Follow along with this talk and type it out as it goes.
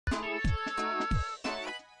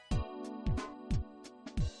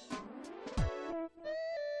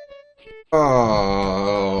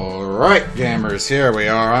Alright, gamers, here we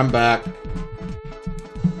are. I'm back.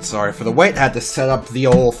 Sorry for the wait. Had to set up the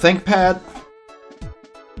old ThinkPad.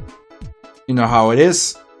 You know how it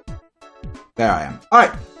is. There I am.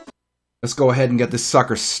 Alright. Let's go ahead and get this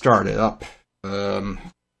sucker started up. I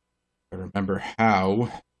remember how.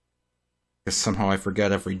 Because somehow I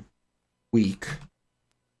forget every week.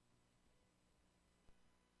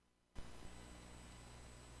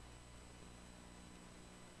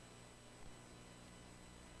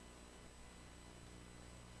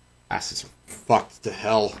 Glasses are fucked to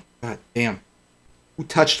hell. God damn. Who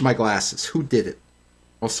touched my glasses? Who did it?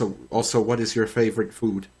 Also, what is your favorite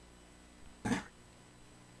food?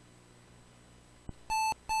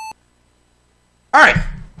 Alright!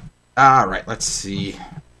 Alright, let's see.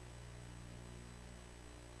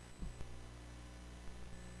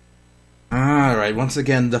 Alright, once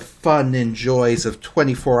again, the fun and joys of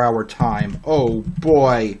 24-hour time. Oh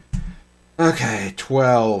boy. Okay,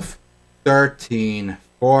 12, 13,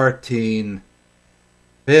 14,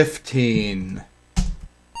 15.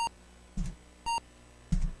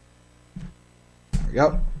 There we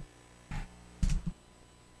go.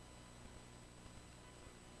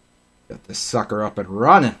 Get this sucker up and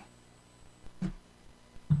running.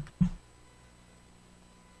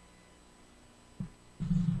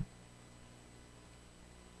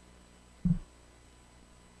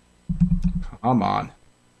 Come on.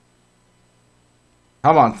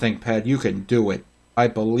 Come on, ThinkPad, you can do it. I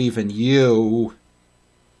believe in you.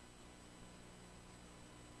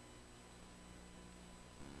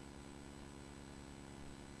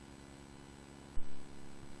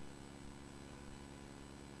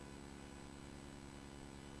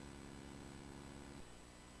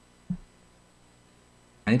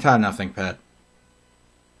 Anytime now, ThinkPad.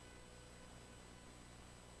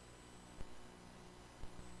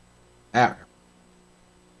 There.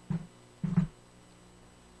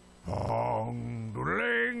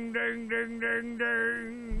 Ding, ding, ding, ding,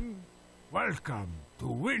 ding. Welcome to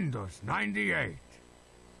Windows 98.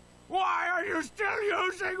 Why are you still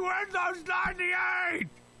using Windows 98?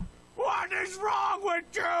 What is wrong with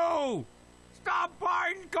you? Stop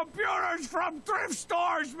buying computers from thrift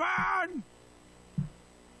stores, man!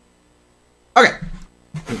 Okay.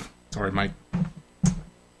 Sorry, Mike.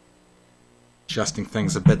 Adjusting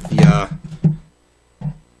things a bit. The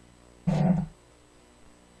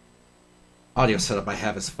audio setup I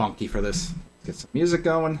have is funky for this. Let's get some music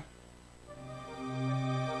going.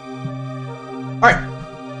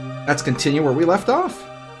 Alright. Let's continue where we left off.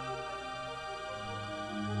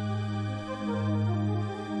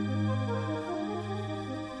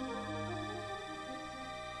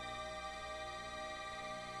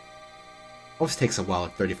 Always takes a while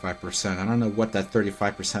at 35%. I don't know what that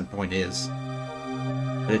 35% point is.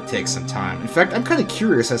 But it takes some time. In fact, I'm kind of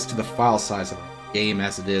curious as to the file size of the game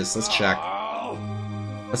as it is. Let's check.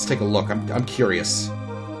 Let's take a look. I'm curious.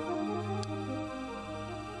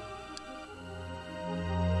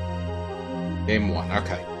 Game 1,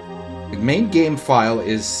 okay. The main game file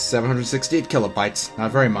is 768 kilobytes,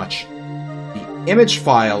 not very much. The image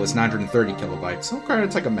file is 930 kilobytes, okay,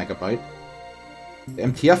 it's like a megabyte. The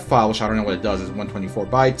MTF file, which I don't know what it does, is 124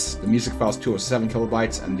 bytes. The music file is 207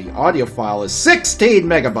 kilobytes, and the audio file is 16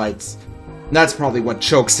 megabytes. And that's probably what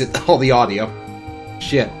chokes it, all the audio.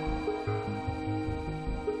 Shit.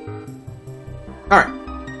 Alright,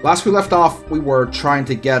 last we left off, we were trying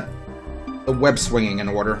to get the web swinging in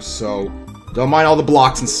order, so don't mind all the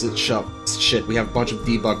blocks and shit. We have a bunch of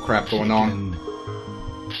debug crap going on.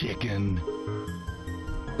 Chicken.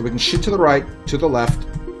 So we can shoot to the right, to the left.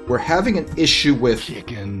 We're having an issue with...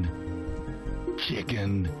 Chicken.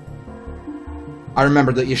 I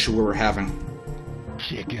remember the issue we were having.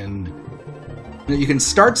 Chicken. You can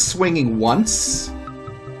start swinging once,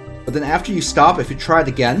 but then after you stop, if you try it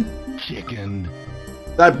again... Chicken.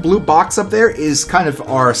 That blue box up there is kind of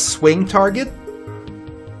our swing target.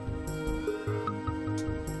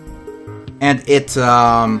 And it,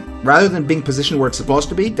 rather than being positioned where it's supposed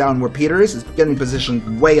to be, down where Peter is, it's getting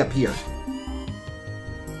positioned way up here.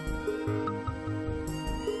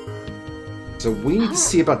 So we need to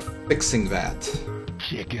see about fixing that.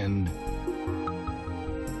 Chicken.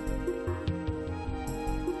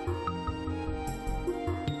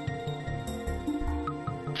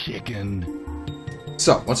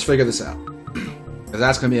 So, let's figure this out. Because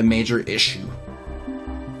that's going to be a major issue.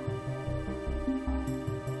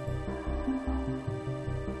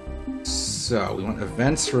 So, we want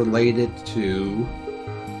events related to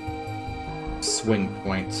swing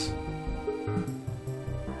points.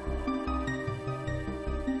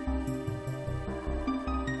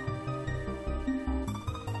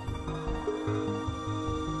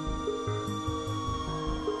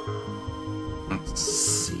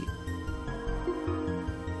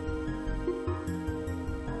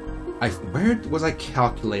 Where was I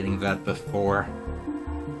calculating that before?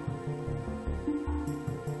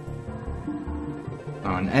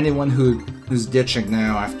 Oh, and anyone who's ditching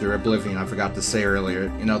now after Oblivion, I forgot to say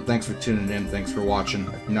earlier, you know, thanks for tuning in, thanks for watching.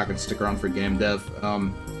 If you're not going to stick around for game dev.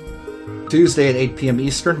 Tuesday at 8 p.m.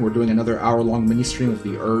 Eastern, we're doing another hour-long mini-stream of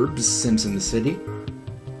the Herbs, Sims in the City.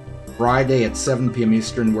 Friday at 7 p.m.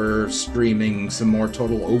 Eastern, we're streaming some more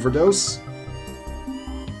Total Overdose.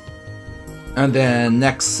 And then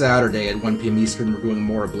next Saturday at 1 p.m. Eastern, we're doing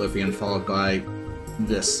more Oblivion, followed by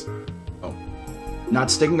this. Oh.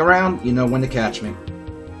 Not sticking around? You know when to catch me.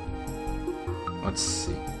 Let's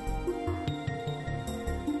see.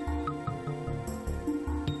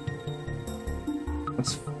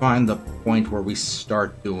 Let's find the point where we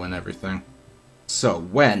start doing everything. So,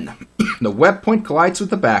 when the web point collides with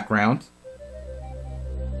the background,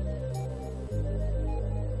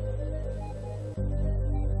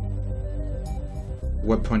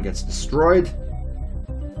 web point gets destroyed,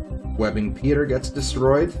 webbing Peter gets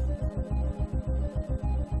destroyed,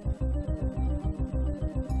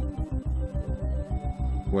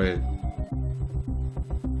 wait.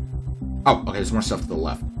 Oh, okay, there's more stuff to the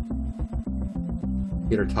left.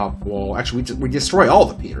 Peter top wall. Actually, we destroy all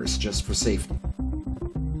the Peters, just for safety.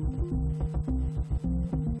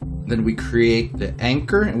 Then we create the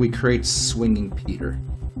anchor, and we create swinging Peter.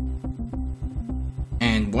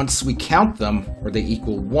 And once we count them, or they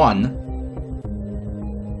equal 1,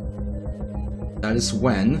 that is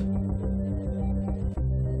when...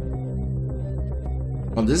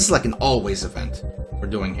 Well, this is like an always event we're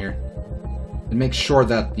doing here. To make sure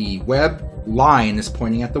that the web line is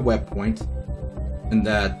pointing at the web point, and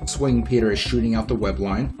that swinging Peter is shooting out the web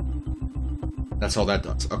line. That's all that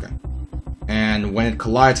does. Okay. And when it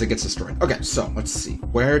collides, it gets destroyed. Okay, so let's see.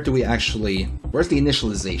 Where do we actually... Where's the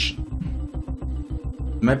initialization?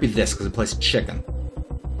 It might be this, because it plays chicken.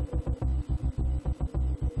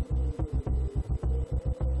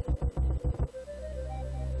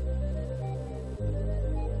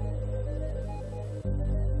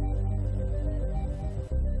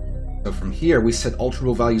 So from here, we set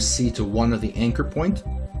ultra value C to 1 of the anchor point.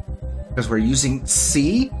 Because we're using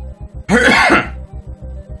C...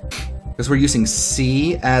 Because we're using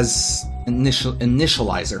C as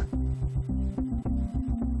initializer.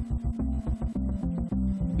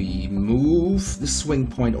 We move the swing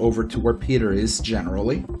point over to where Peter is,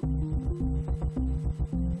 generally.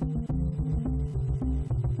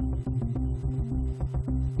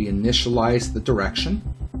 We initialize the direction.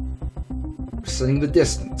 We're setting the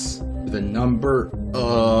distance with a number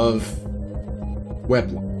of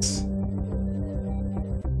web lines.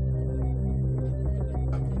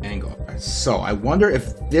 Angle. So, I wonder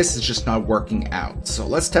if this is just not working out. So,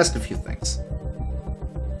 let's test a few things.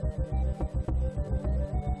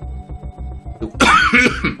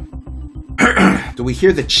 Do we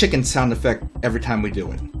hear the chicken sound effect every time we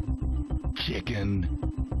do it? Chicken.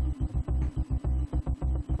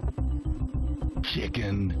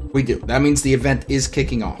 Chicken. We do. That means the event is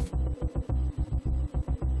kicking off.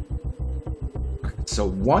 So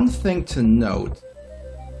one thing to note,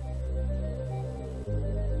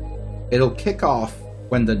 it'll kick off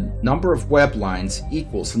when the number of web lines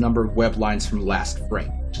equals the number of web lines from last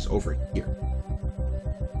frame, which is over here.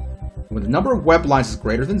 When the number of web lines is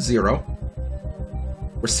greater than 0,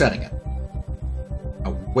 we're setting it.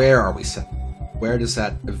 Now, where are we setting it? Where does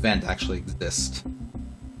that event actually exist?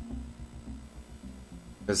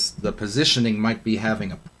 Because the positioning might be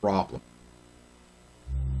having a problem.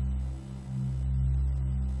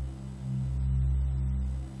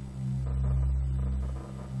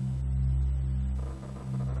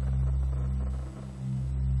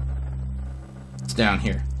 It's down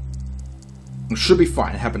here. It should be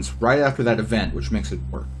fine. It happens right after that event, which makes it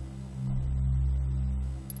work.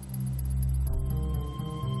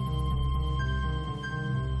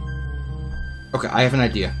 Okay, I have an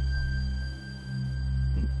idea.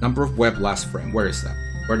 Number of web last frame. Where is that?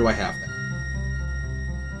 Where do I have that?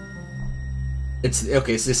 It's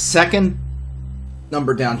okay. It's the second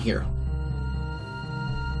number down here.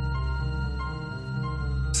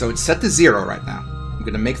 So it's set to 0 right now. I'm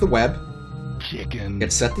gonna make the web. Chicken.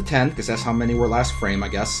 It's set to 10 because that's how many were last frame, I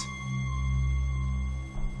guess.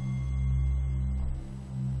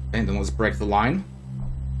 And then let's break the line.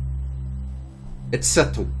 It's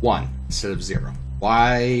set to 1 instead of 0.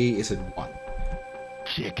 Why is it 1?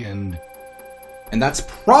 Chicken. And that's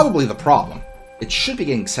probably the problem. It should be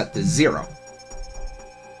getting set to 0.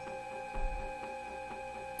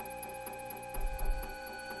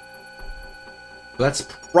 So that's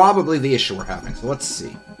probably the issue we're having. So let's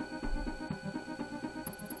see.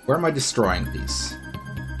 Where am I destroying these?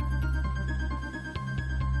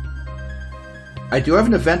 I do have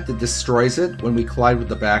an event that destroys it when we collide with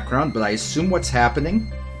the background, but I assume what's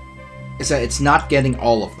happening is that it's not getting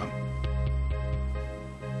all of them.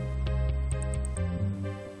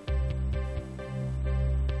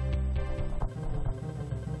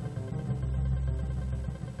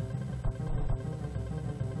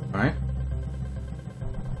 Alright.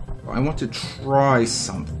 I want to try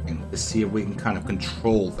something to see if we can kind of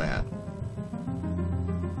control that.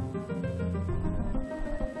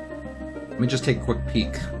 Let me just take a quick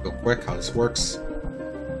peek real quick how this works.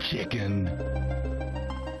 Chicken.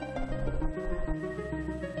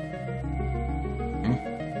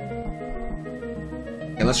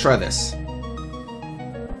 Okay, let's try this.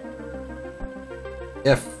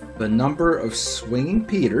 If the number of swinging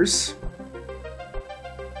Peters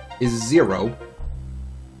is 0,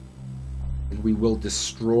 then we will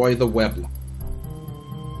destroy the web line.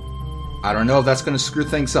 I don't know if that's going to screw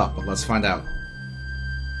things up, but let's find out.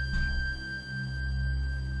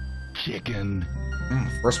 Chicken.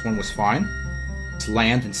 The first one was fine. Let's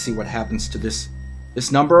land and see what happens to this.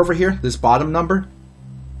 This number over here, this bottom number,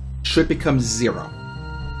 should become 0.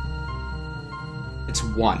 It's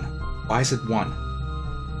 1. Why is it 1?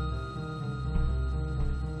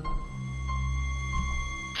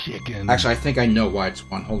 Chicken. Actually, I think I know why it's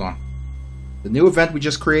 1. Hold on. The new event we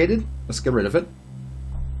just created, let's get rid of it.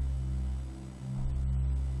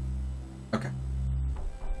 Okay.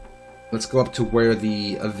 Let's go up to where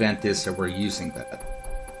the event is that we're using that.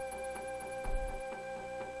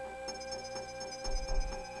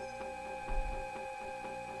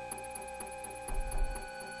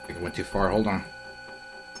 I think I went too far. Hold on.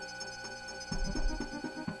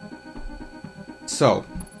 So,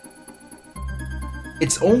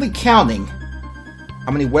 it's only counting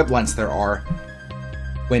how many web lines there are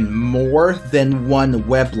when more than one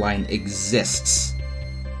web line exists.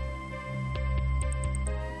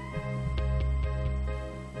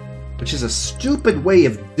 Which is a stupid way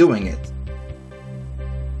of doing it.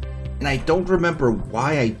 And I don't remember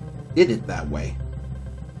why I did it that way.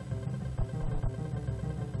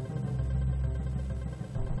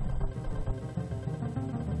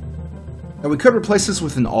 Now we could replace this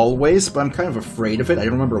with an always, but I'm kind of afraid of it. I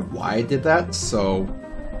don't remember why I did that, so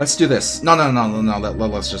let's do this. No.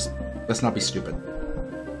 Let's not be stupid.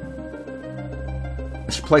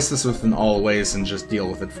 Let's replace this with an always and just deal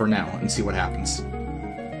with it for now and see what happens.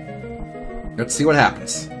 Let's see what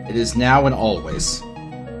happens. It is now an always.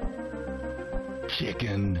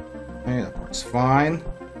 Chicken. Okay, that works fine.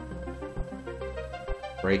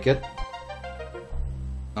 Break it.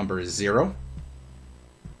 Number is 0.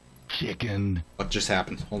 Chicken. What just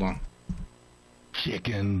happened? Hold on.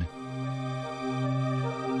 Chicken.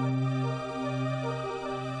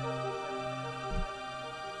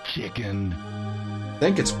 Chicken. I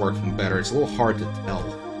think it's working better. It's a little hard to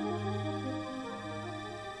tell.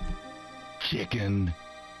 Chicken.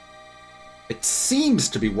 It seems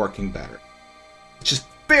to be working better. It's just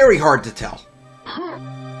very hard to tell.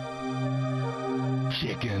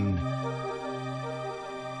 Chicken.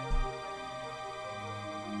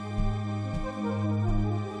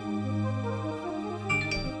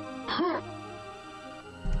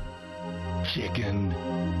 Chicken.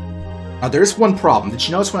 Now there's one problem. Did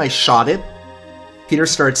you notice when I shot it, Peter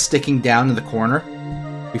started sticking down in the corner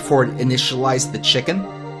before it initialized the chicken?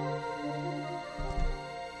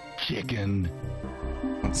 Chicken.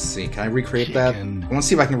 Let's see. Can I recreate that? I want to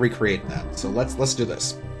see if I can recreate that. So let's do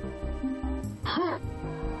this.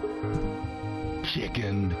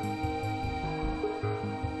 Chicken.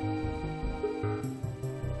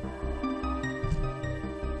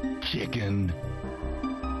 Chicken.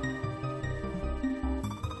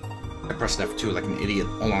 I pressed F2 like an idiot.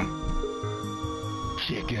 Hold on.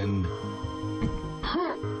 Chicken.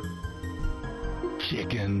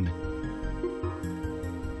 Chicken.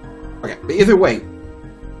 Okay, but either way,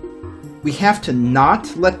 we have to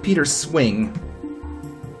not let Peter swing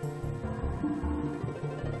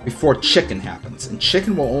before chicken happens. And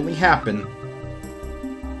chicken will only happen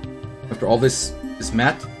after all this is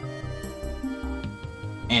met.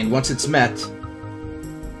 And once it's met,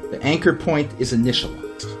 the anchor point is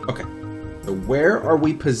initialized. Okay, so where are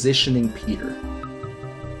we positioning Peter?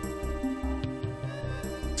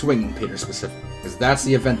 Swinging Peter specifically, because that's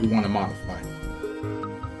the event we want to modify.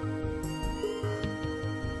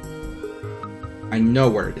 I know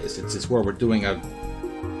where it is. It's where we're doing a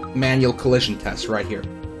manual collision test right here.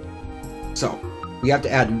 So, we have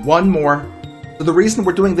to add one more. So the reason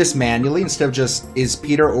we're doing this manually instead of just is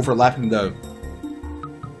Peter overlapping the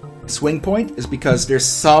swing point is because there's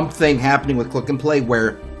something happening with Click and Play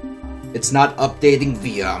where it's not updating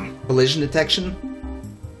the collision detection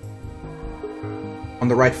on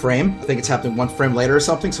the right frame. I think it's happening 1 frame later or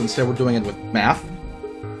something, so instead we're doing it with math.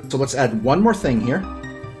 So let's add one more thing here.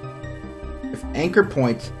 If anchor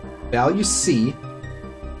point value C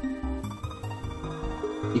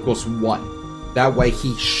equals 1. That way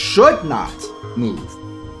he should not move.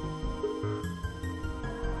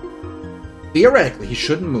 Theoretically, he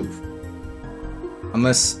shouldn't move.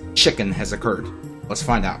 Unless chicken has occurred. Let's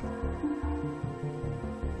find out.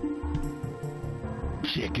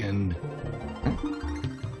 Chicken.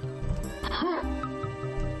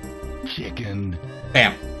 Chicken.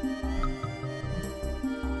 Bam.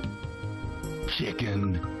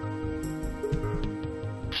 Chicken.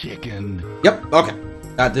 Chicken. Yep, okay.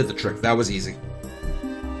 That did the trick. That was easy.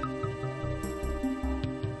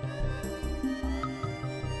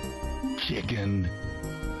 Chicken.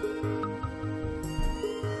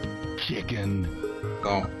 Chicken.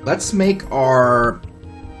 So, let's make our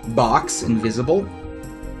box invisible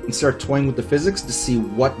and start toying with the physics to see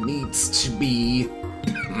what needs to be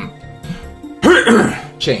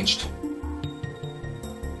changed.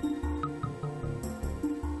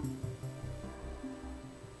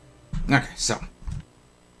 Okay, so.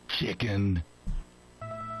 Chicken.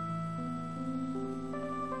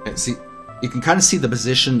 Okay, see, you can kind of see the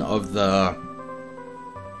position of the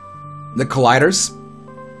colliders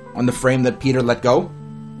on the frame that Peter let go.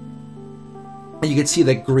 And you can see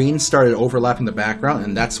that green started overlapping the background,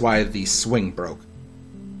 and that's why the swing broke.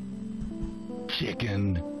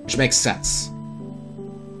 Chicken. Which makes sense.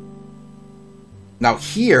 Now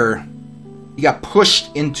here, he got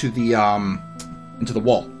pushed into the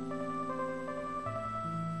wall.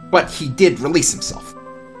 But he did release himself.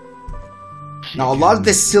 Chicken. Now a lot of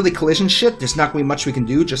this silly collision shit, there's not going to be much we can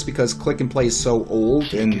do just because Click and Play is so old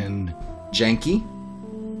Chicken. and janky.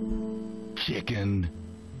 Chicken.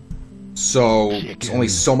 So there's only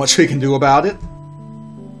so much we can do about it.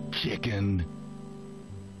 Chicken.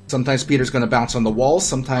 Sometimes Peter's going to bounce on the wall,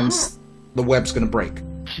 sometimes the web's going to break.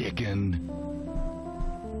 Chicken.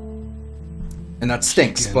 And that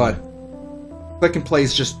stinks, Chicken. but Click and Play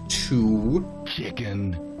is just too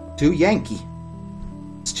Yankee.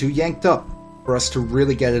 It's too yanked up for us to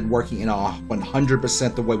really get it working in a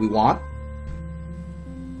 100% the way we want.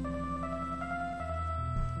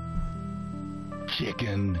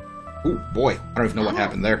 Chicken. Ooh, boy. I don't even know what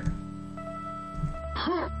happened there.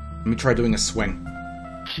 Let me try doing a swing.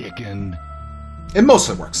 Chicken. It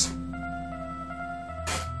mostly works.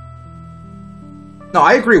 No,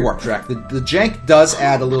 I agree, Warp Track. The jank does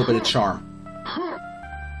add a little bit of charm.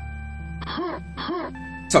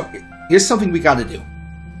 So, here's something we gotta do.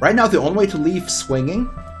 Right now, the only way to leave swinging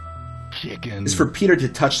Chicken. is for Peter to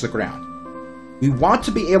touch the ground. We want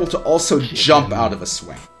to be able to also jump out of a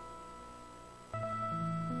swing.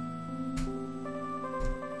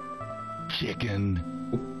 Chicken.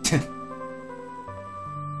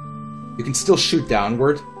 You can still shoot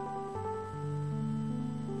downward.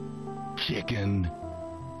 Chicken.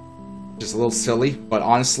 Just a little silly, but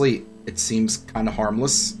honestly, it seems kind of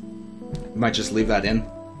harmless. We might just leave that in.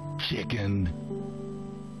 Chicken.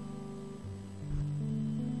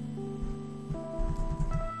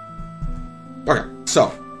 Okay,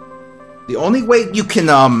 so the only way you can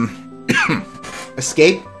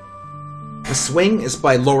escape the swing is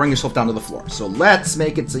by lowering yourself down to the floor. So let's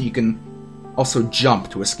make it so you can also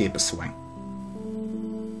jump to escape a swing.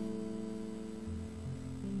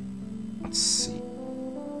 Let's see.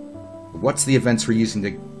 What's the events we're using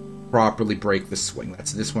to properly break the swing?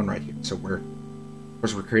 That's this one right here. So we're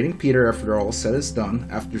creating Peter after all is said is done.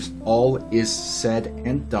 After all is said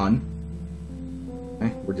and done.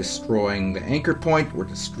 Okay, we're destroying the anchor point. We're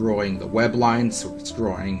destroying the web lines. We're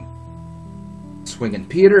destroying swinging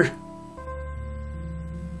Peter.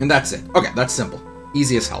 And that's it. Okay, that's simple.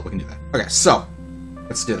 Easy as hell. We can do that. Okay, so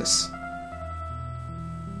let's do this.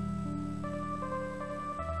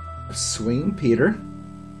 Swinging Peter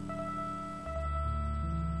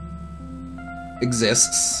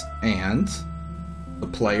exists, and the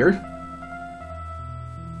player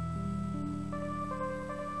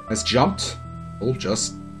has jumped. We'll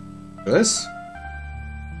just do this.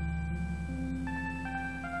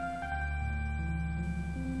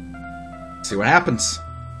 See what happens.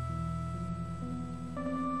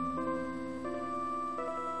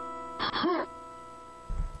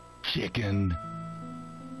 Chicken.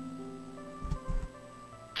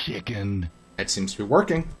 Chicken. It seems to be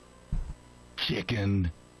working.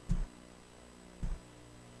 Chicken.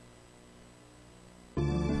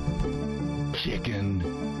 Chicken.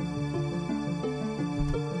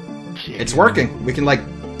 It's working. We can, like...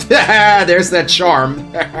 There's that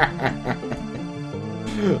charm.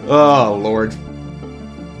 Oh, Lord.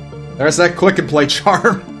 There's that click and play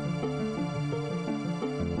charm.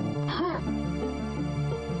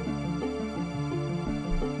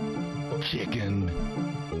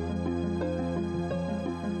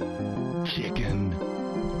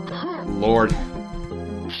 Lord.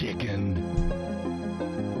 Chicken.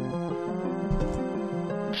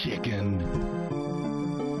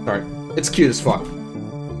 Alright, it's cute as fuck.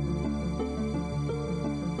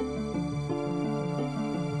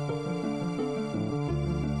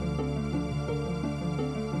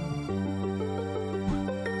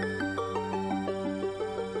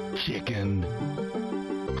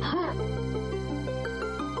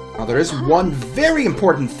 Now there is one very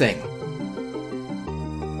important thing.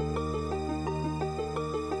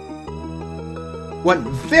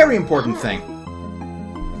 One very important thing.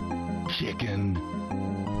 Chicken.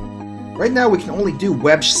 Right now we can only do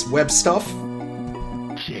web stuff.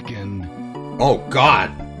 Chicken. Oh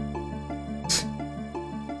God.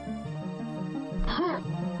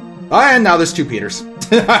 And now there's two Peters.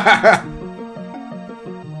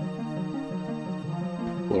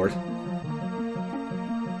 Lord.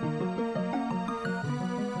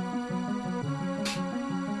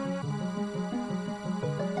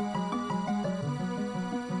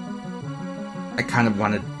 I kind of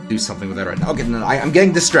want to do something with that right now. Okay, no, I'm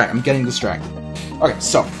getting distracted. Okay,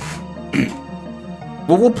 so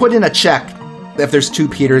well, we'll put in a check if there's two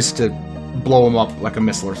Peters to blow them up like a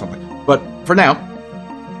missile or something. But for now,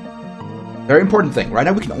 very important thing. Right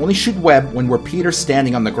now, we can only shoot web when we're Peter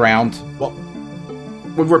standing on the ground. Well,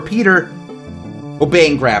 when we're Peter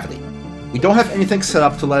obeying gravity. We don't have anything set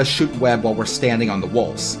up to let us shoot web while we're standing on the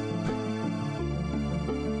walls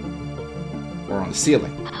or on the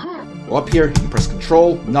ceiling. Go up here, you can press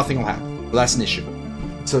control, nothing will happen. Well, that's an issue.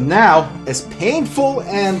 So now, as painful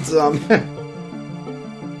and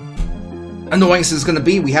annoying as this is going to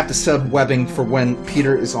be, we have to set up webbing for when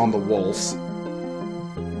Peter is on the walls.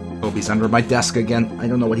 Hope he's under my desk again. I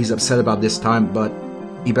don't know what he's upset about this time, but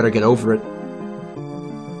he better get over it.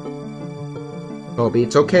 Toby,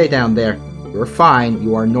 it's okay down there. You're fine.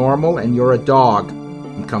 You are normal and you're a dog.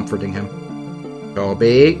 I'm comforting him.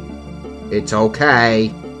 Toby, it's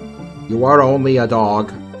okay. You are only a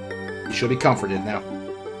dog. You should be comforted now.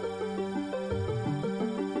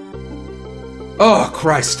 Oh,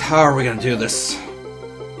 Christ. How are we going to do this?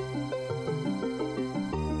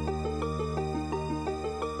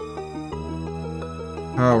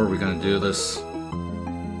 How are we going to do this?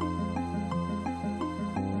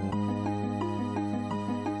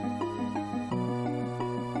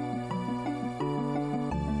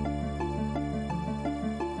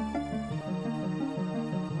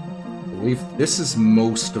 This is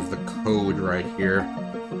most of the code right here.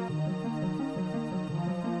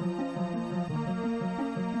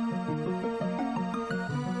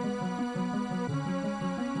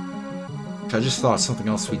 I just thought of something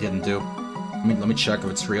else we didn't do. Let me check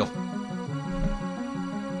if it's real.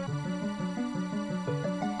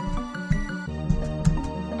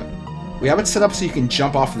 We have it set up so you can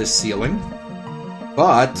jump off of this ceiling,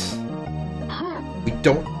 but we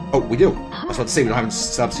don't. Oh, we do. I was about to say we don't have it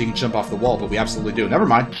set up so you can jump off the wall, but we absolutely do. Never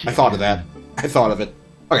mind. I thought of that. I thought of it.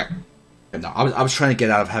 Okay. No, I was trying to get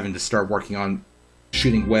out of having to start working on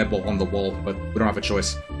shooting web on the wall, but we don't have a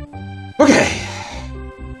choice. Okay.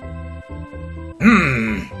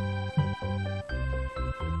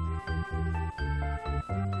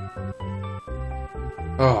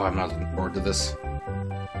 Oh, I'm not looking forward to this.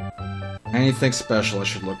 Anything special I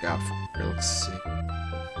should look out for here? Let's see.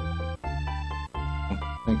 I don't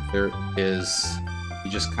think there is.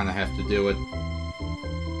 You just kind of have to do it.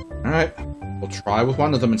 Alright. We'll try with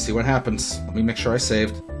one of them and see what happens. Let me make sure I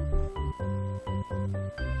saved.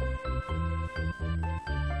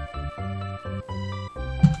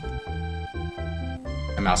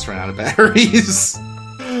 My mouse ran out of batteries.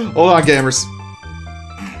 Hold on, gamers.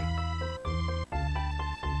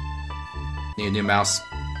 Need a new mouse.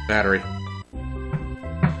 Battery.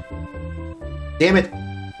 Damn it!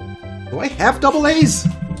 Do I have double A's?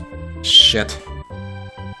 Shit.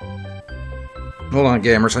 Hold on,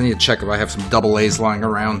 gamers. I need to check if I have some double A's lying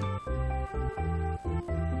around.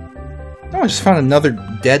 Oh, I just found another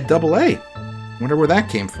dead double A. Wonder where that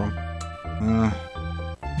came from.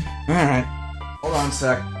 Alright. Hold on a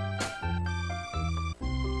sec.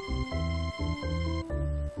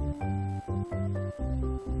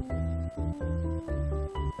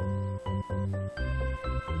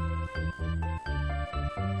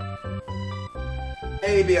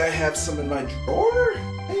 Maybe I have some in my drawer?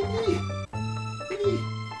 Maybe?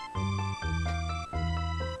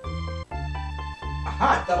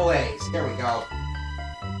 Aha! Double A's. There we go.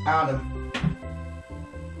 Found him.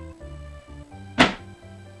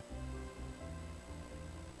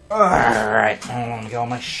 Alright. Hold on. Get all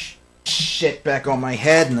my shit back on my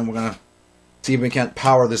head, and then we're gonna see if we can't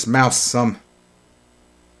power this mouse some.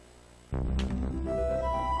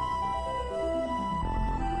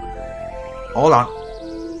 Hold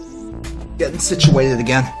on. Getting situated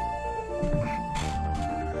again.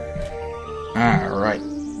 Alright.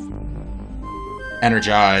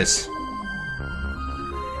 Energize.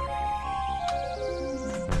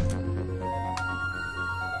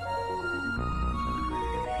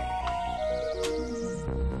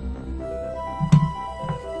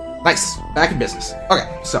 Nice. Back in business.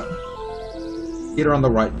 Okay, so. Peter on the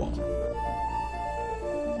right wall.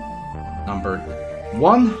 Number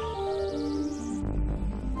 1.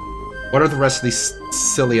 What are the rest of these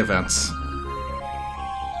silly events?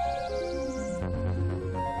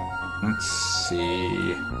 Let's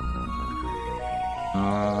see.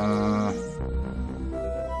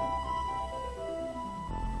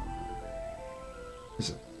 Is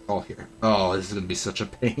it all here? Oh, this is gonna be such a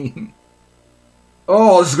pain.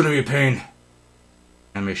 Oh, this is gonna be a pain.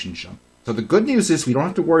 Animation jump. So the good news is we don't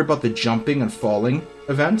have to worry about the jumping and falling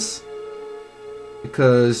events,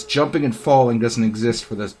 because jumping and falling doesn't exist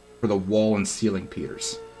for the wall and ceiling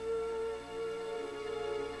Peters.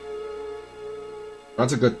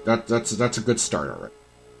 That's a good that's a good start already.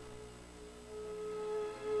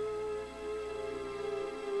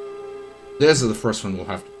 This is the first one we'll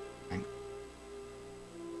have to hang.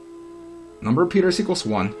 Number of Peters equals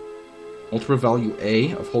 1. Ultimate value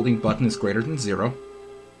A of holding button is greater than 0.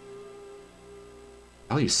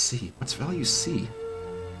 Value C. What's value C?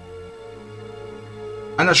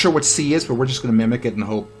 I'm not sure what C is, but we're just going to mimic it and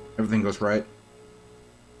hope everything goes right.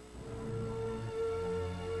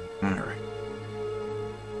 Alright.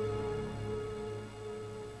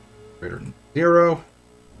 Greater than 0.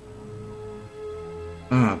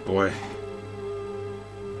 Oh boy.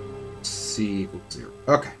 C equals 0.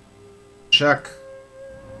 Okay. Check.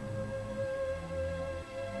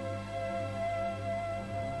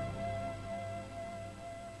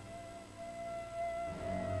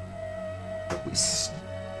 We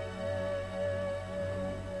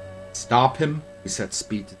stop him. We set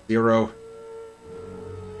speed to 0.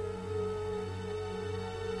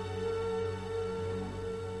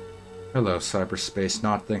 Hello, cyberspace.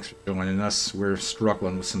 Not thanks for joining us. We're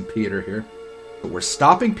struggling with some Peter here. But we're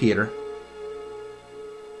stopping Peter.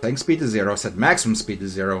 Setting speed to 0. Set maximum speed to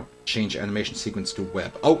 0. Change animation sequence to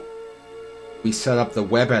web. Oh! We set up the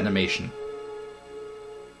web animation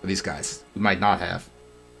for these guys. We might not have.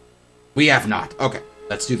 We have not. Okay,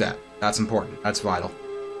 let's do that. That's important. That's vital.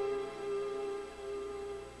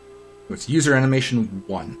 It's user animation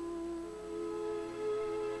 1.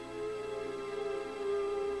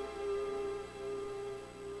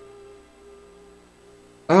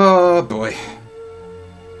 Oh boy.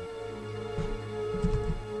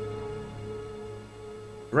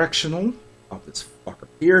 Directional. Pop this fucker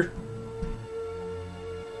here.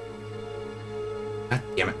 God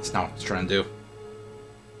damn it, it's not what I was trying to do.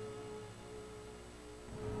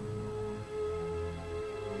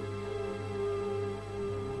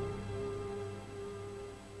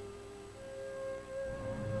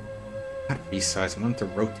 Resize. I want to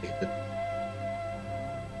rotate it.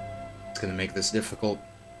 It's gonna make this difficult.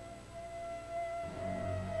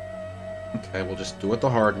 Okay, we'll just do it the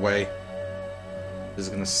hard way. This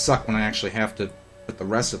is gonna suck when I actually have to put the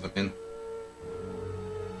rest of them in.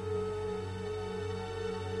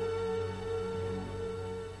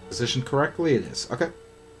 Positioned correctly? It is. Okay.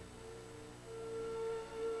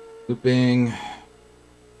 Looping.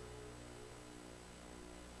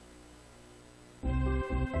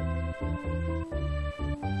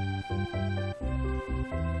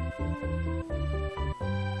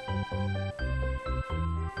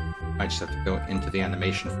 I just have to go into the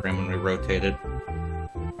animation frame when we rotate it.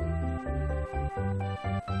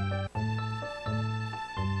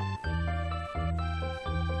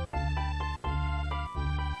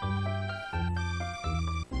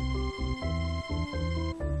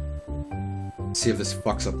 See if this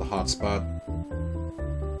fucks up the hotspot.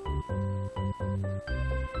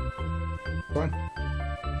 Fine.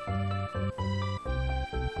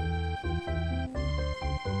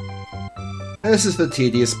 This is the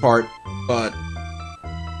tedious part, but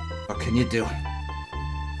what can you do?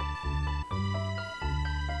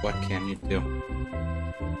 What can you do?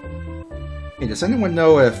 Hey, does anyone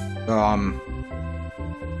know if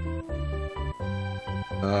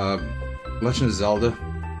Legend of Zelda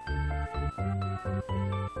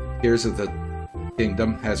Tears of the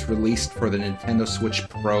Kingdom has released for the Nintendo Switch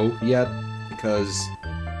Pro yet? Because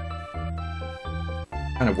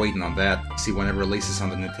I'm kind of waiting on that. See when it releases on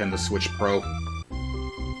the Nintendo Switch Pro.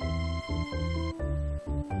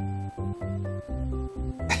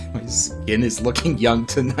 My skin is looking young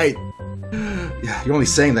tonight. Yeah, you're only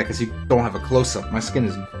saying that because you don't have a close-up. My skin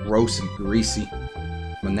is gross and greasy.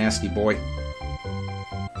 I'm a nasty boy.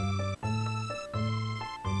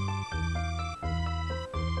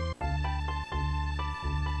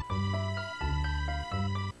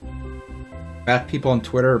 Fat people on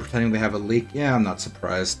Twitter are pretending they have a leak. Yeah, I'm not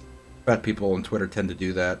surprised. Fat people on Twitter tend to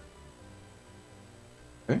do that.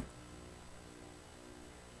 Okay.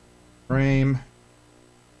 Frame.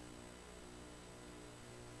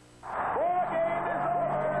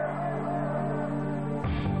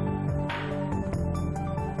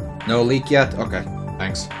 No leak yet? Okay,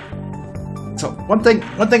 thanks. So, one thing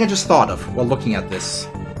I just thought of while looking at this.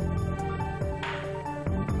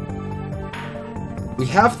 We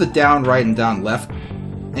have the down, right, and down, left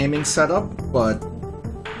aiming set up, but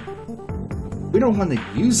if we don't want to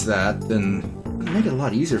use that, then it would make it a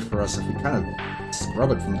lot easier for us if we kind of scrub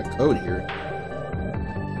it from the code here.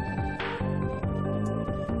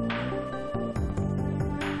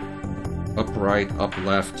 Up, right, up,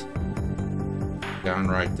 left. Down,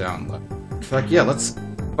 right, down, left. In fact, yeah, let's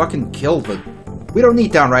fucking kill the... We don't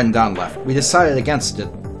need down, right, and down, left. We decided against it,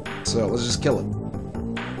 so let's just kill it.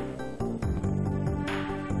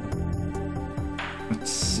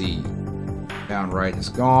 Let's see. Down, right is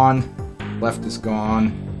gone. Left is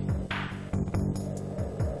gone.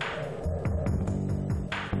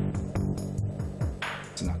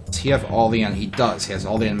 So now, does he have all the... He does. He has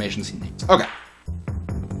all the animations he needs. Okay.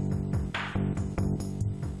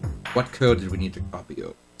 What code did we need to copy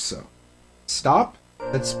over? So, stop,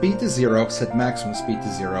 set speed to 0, set maximum speed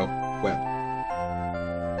to 0, web.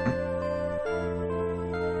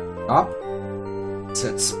 Stop,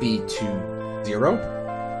 set speed to 0,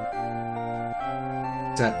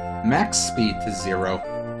 set max speed to 0,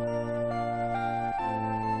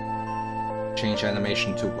 change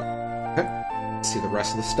animation to web. Okay, let's see the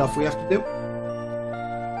rest of the stuff we have to do.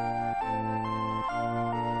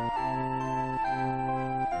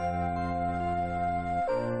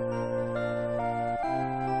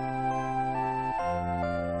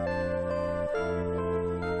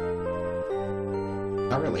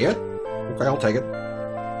 Not really it. Okay, I'll take it.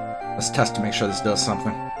 Let's test to make sure this does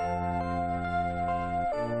something.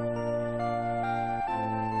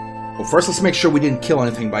 Well, first let's make sure we didn't kill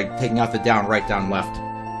anything by taking out the down, right, down, left.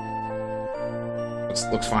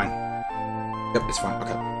 Looks fine. Yep, it's fine.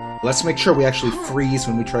 Okay. Let's make sure we actually freeze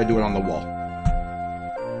when we try to do it on the wall.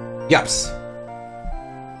 Yeps.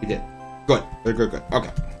 We did. Good. Good, good, good.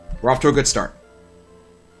 Okay. We're off to a good start.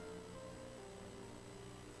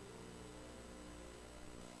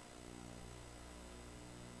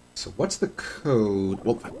 So what's the code?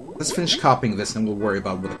 Well, let's finish copying this and we'll worry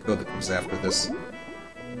about what the code that comes after this.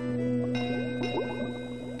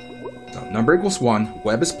 So number equals 1,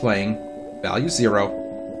 web is playing, value 0.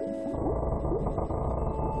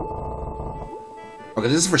 Okay,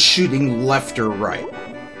 this is for shooting left or right.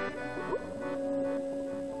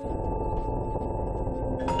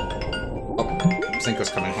 Oh,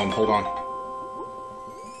 Cinco's coming home, hold on.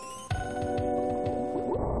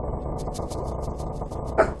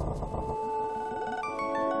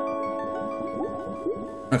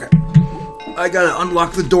 Okay. I gotta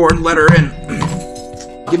unlock the door and let her in.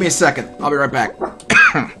 Give me a second. I'll be right back.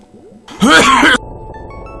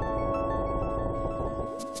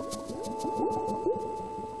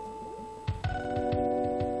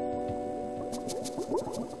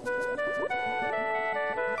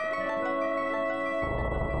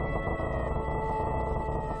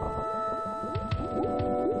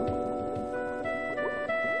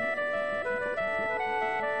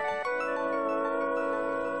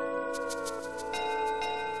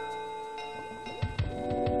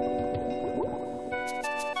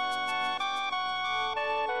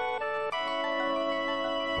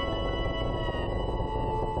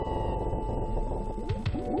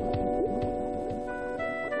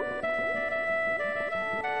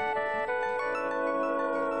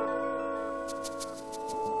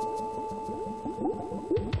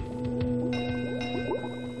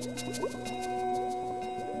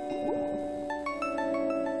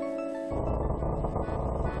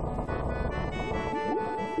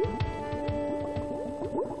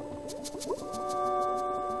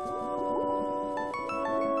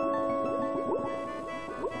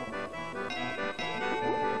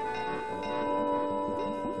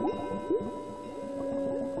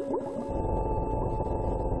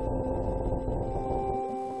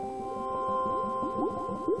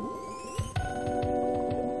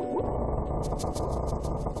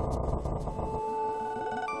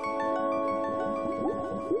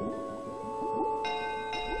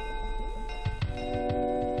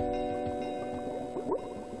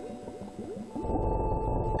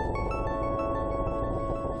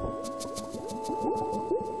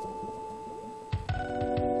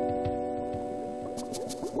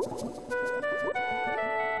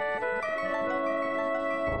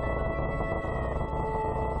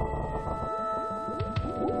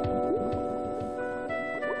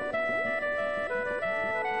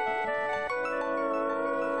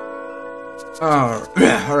 Oh,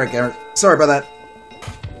 alright, Garrett. Sorry about that.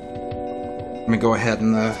 Let me go ahead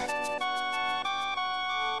and,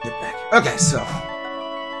 get back. Okay, so...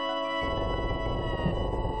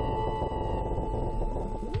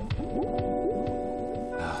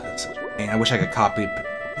 Oh, that's such a pain. I wish I could copy...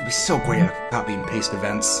 It'd be so great if I could copy and paste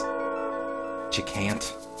events. But you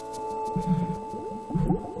can't.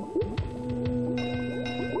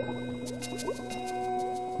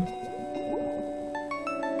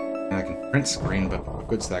 I can print screen, but what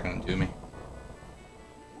good's that gonna do me?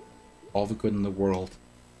 All the good in the world.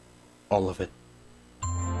 All of it.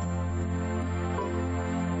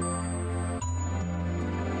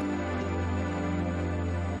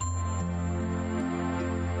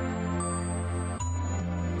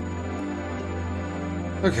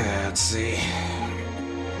 Okay, let's see.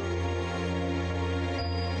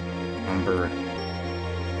 Number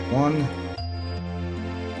 1.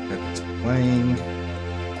 It's playing.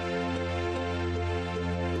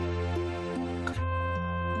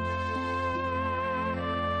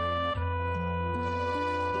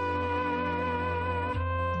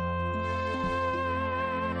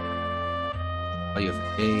 You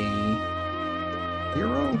have a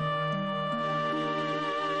 0.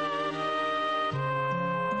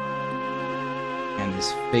 And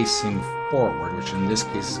is facing forward, which in this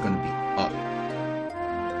case is going to be up.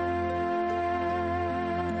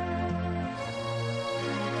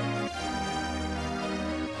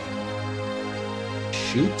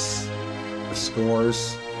 Shoots,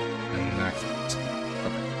 restores, and activates.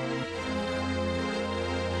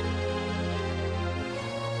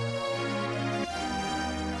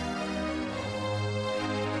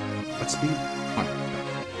 Speed 100.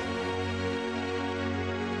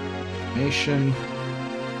 Animation.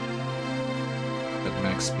 At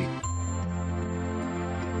max speed.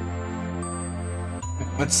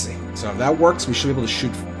 Let's see. So if that works, we should be able to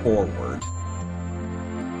shoot forward.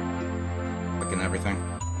 Clicking everything.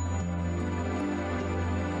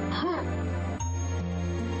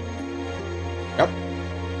 Yep.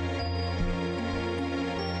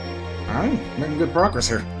 Alright, making good progress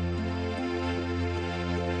here.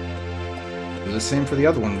 Do the same for the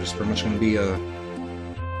other one, just pretty much going to be a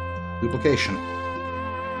duplication.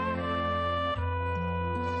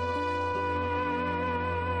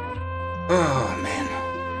 Oh, man.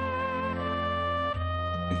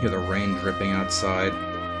 I can hear the rain dripping outside.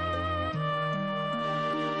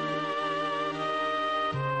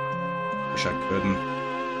 Wish I couldn't.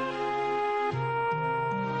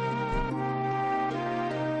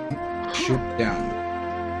 Shoot down.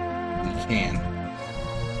 We can.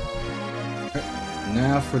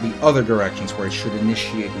 Now for the other directions where I should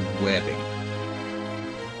initiate webbing.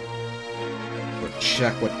 We'll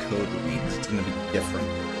check what code we need, because it's going to be different.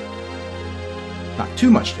 Not too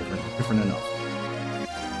much different, but different enough.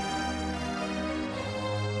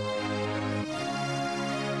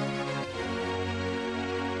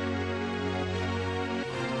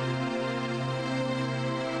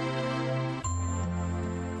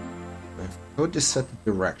 I have code to set the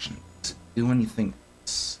direction. Does it do anything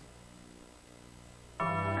else?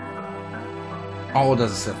 All it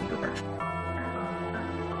does is set the direction.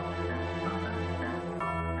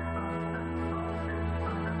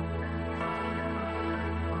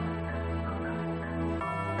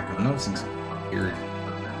 I'm noticing something weird.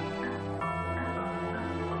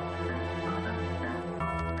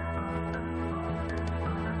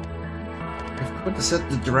 We have code to set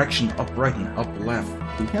the direction up right and up left.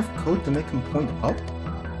 Do we have code to make them point up?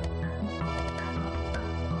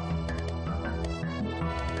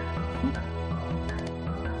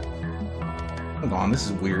 Hold on, this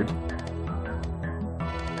is weird.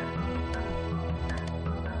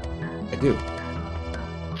 I do.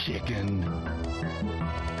 Chicken.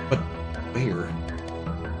 But where?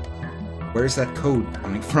 Where's that code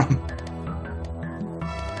coming from?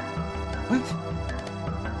 What?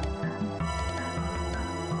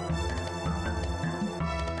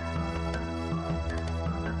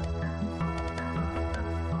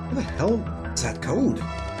 Where the hell is that code?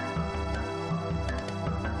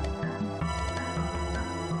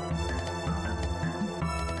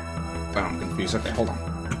 Wow, I'm confused. Okay, hold on.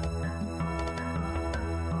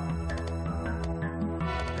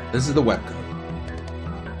 This is the web code.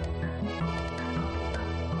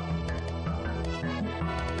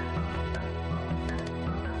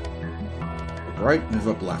 Right, move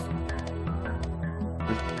up left.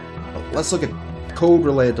 Let's look at code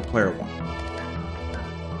related to player 1.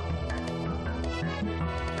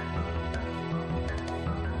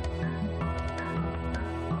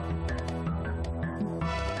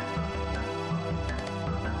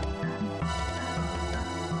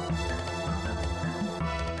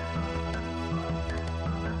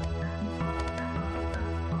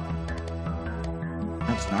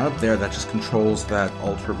 Not up there, that just controls that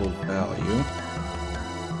alterable value.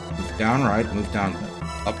 Move down right, move down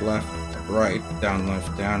left. Up left, right, down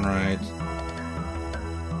left, down right.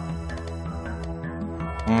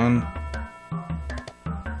 One.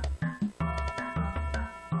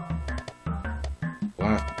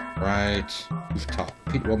 Left, right, move top.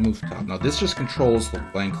 Repeat while move top. Now this just controls the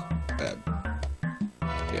length of the bed.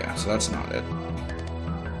 Yeah, so that's not it.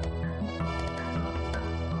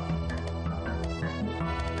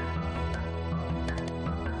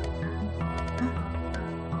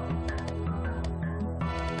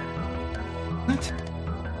 What?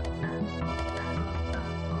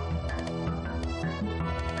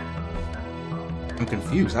 I'm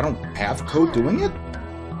confused. I don't have code doing it?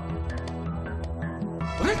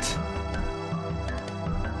 What?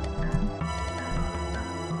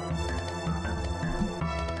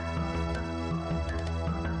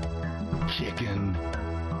 Chicken.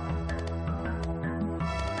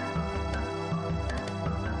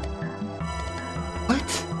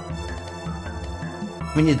 What?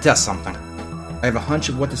 We need to test something. I have a hunch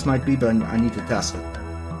of what this might be, but I need to test it.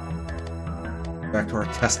 Back to our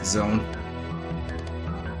test zone.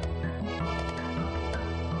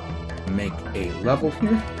 Make a level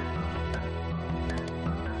here.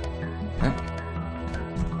 Okay.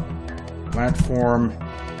 Platform.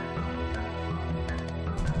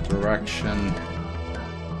 Direction.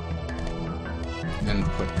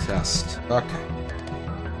 Input test. Okay.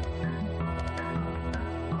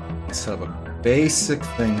 Let's set up a basic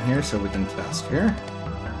thing here so we can test here.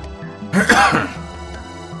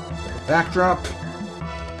 Backdrop.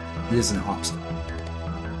 It is an obstacle.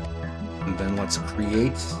 And then let's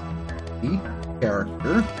create the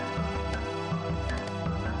character.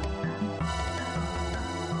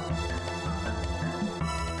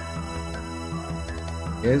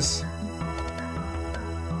 Is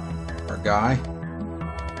our guy.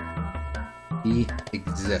 He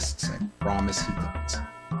exists. I promise he does.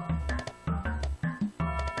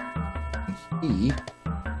 He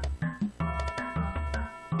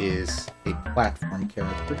is a platform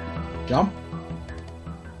character. Jump.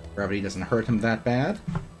 Gravity doesn't hurt him that bad.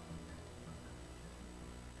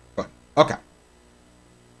 Good. Okay.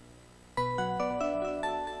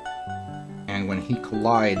 And when he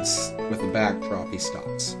collides with the backdrop, he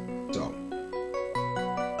stops. So,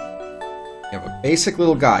 you have a basic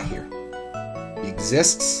little guy here. He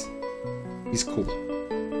exists. He's cool.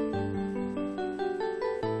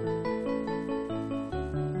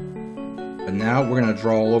 But now we're going to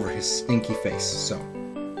draw all over his stinky face. So,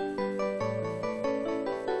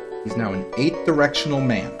 he's now an 8-directional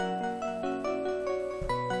man.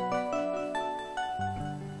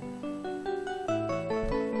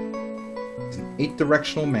 He's an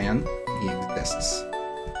 8-directional man. He exists.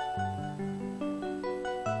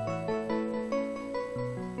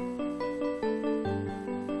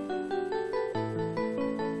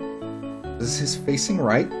 This is facing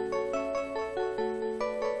right.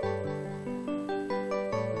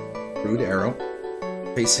 Crude arrow.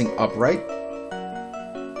 Facing upright.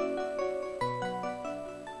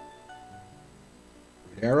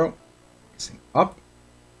 Crude arrow. Facing up.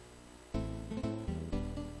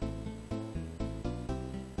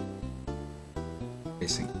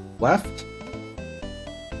 Facing left.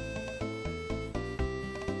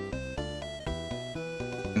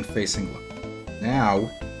 And facing left. Now,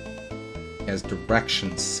 has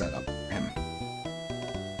directions set up for him.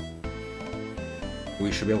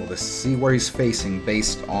 We should be able to see where he's facing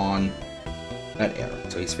based on that arrow.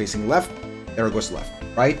 So he's facing left, arrow goes left.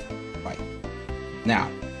 Right, right. Now,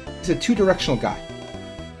 he's a 2-directional guy.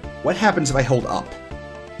 What happens if I hold up?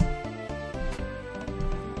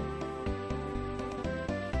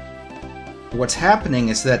 What's happening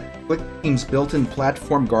is that Klik Team's built-in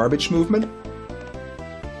platform garbage movement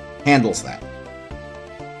handles that.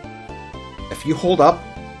 If you hold up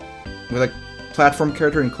with a platform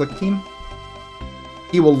character in Klik Team,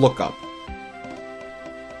 he will look up.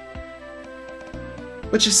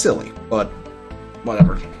 Which is silly, but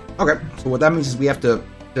whatever. Okay, so what that means is we have to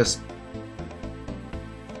just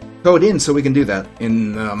code in so we can do that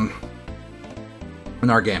in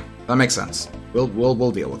our game. That makes sense.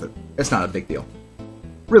 We'll deal with it. It's not a big deal.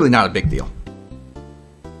 Really not a big deal.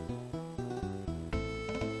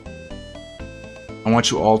 I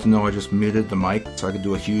want you all to know I just muted the mic so I could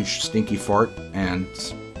do a huge stinky fart, and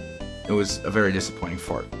it was a very disappointing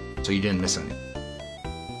fart, so you didn't miss anything.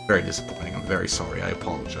 Very disappointing. I'm very sorry. I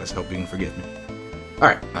apologize. Hope you can forgive me.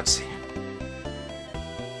 Alright, let's see.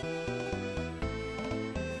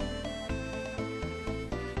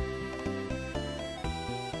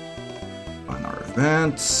 On our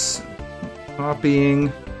events,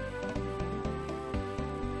 copying.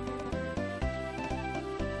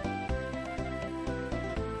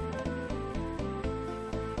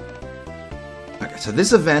 So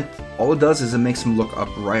this event, all it does is it makes him look up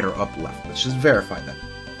right or up left. Let's just verify that.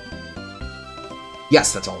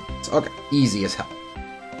 Yes, that's all it does. Okay, easy as hell.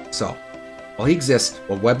 So, while he exists,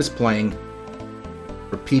 while web is playing,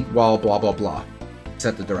 repeat while blah blah blah.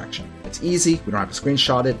 Set the direction. It's easy, we don't have to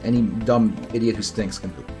screenshot it. Any dumb idiot who stinks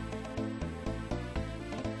can do it.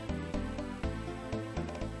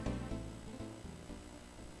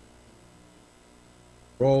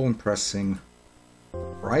 Roll and pressing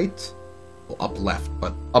right, well, up left,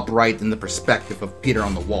 but up right in the perspective of Peter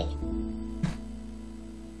on the wall.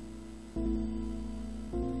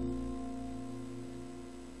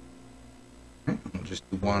 We'll just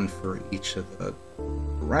do one for each of the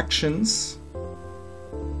directions.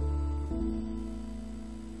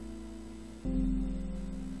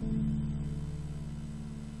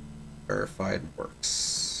 Verified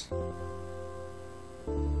works.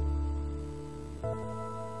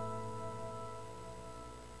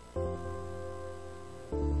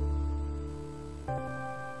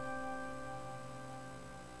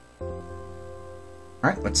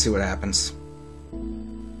 Alright, let's see what happens.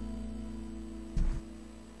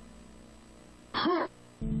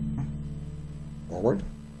 Forward.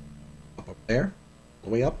 Up there. All the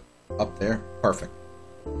way up. Up there. Perfect.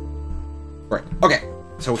 Right. Okay.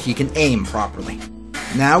 So he can aim properly.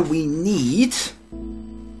 Now we need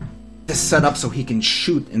to set up so he can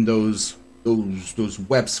shoot in those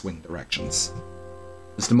web swing directions.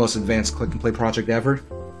 This is the most advanced click and play project ever.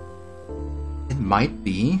 It might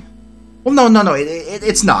be. Well, no,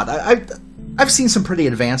 it's not. I've seen some pretty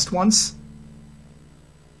advanced ones.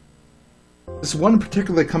 This one in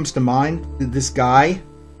particular comes to mind. This guy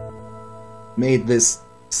made this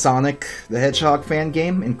Sonic the Hedgehog fan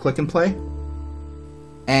game in Click and Play.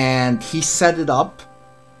 And he set it up.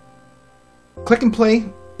 Click and Play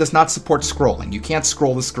does not support scrolling. You can't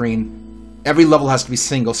scroll the screen. Every level has to be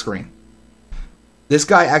single screen. This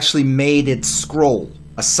guy actually made it scroll.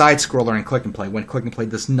 A side-scroller in Click and Play, when Click and Play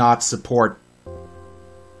does not support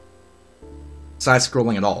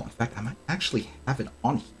side-scrolling at all. In fact, I might actually have it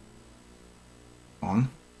on here. On.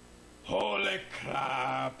 Holy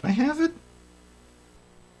crap! I have it?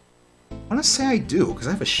 I want to say I do, because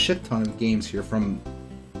I have a shit ton of games here from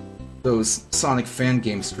those Sonic fan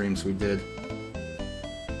game streams we did.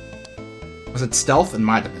 Was it Stealth? It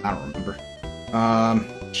might have been, I don't remember.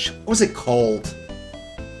 What was it called?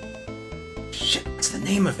 Shit, what's the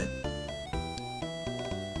name of it?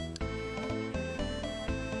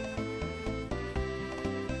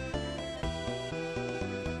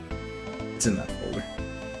 It's in that folder.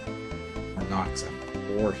 Or not, because I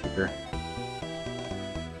have 4 here.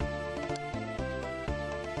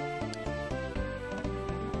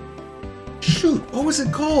 Shoot, what was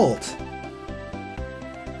it called?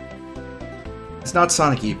 It's not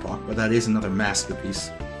Sonic Epoch, but that is another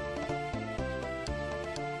masterpiece.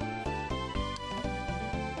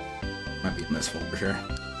 Might be in this folder here.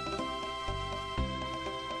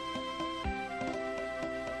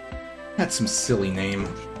 Had some silly name.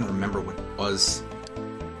 I can't remember what it was.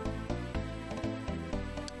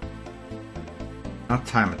 Not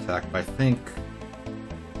Time Attack, but I think...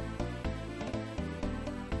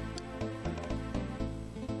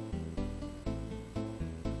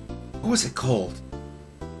 What was it called?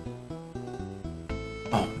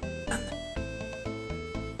 Oh, man.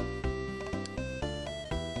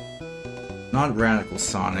 Not Radical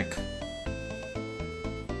Sonic.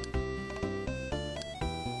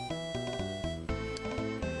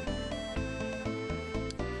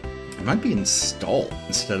 It might be installed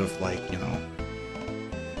instead of, like, you know...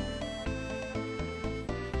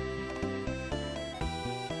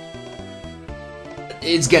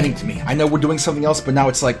 It's getting to me. I know we're doing something else, but now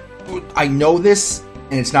it's like, I know this,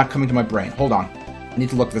 and it's not coming to my brain. Hold on. I need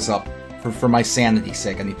to look this up. For my sanity's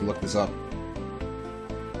sake, I need to look this up.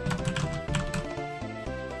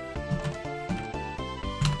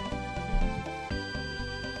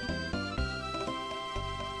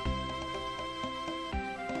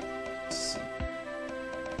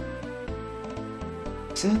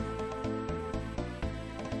 Is it?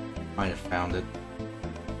 Might have found it.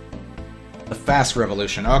 The Fast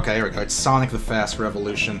Revolution. Okay, here we go. It's Sonic the Fast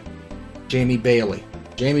Revolution. Jamie Bailey.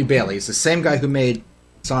 Jamie Bailey is the same guy who made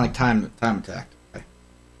Sonic Time Attack. Okay.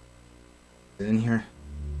 Is it in here?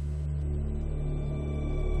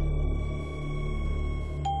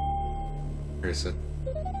 Where is it?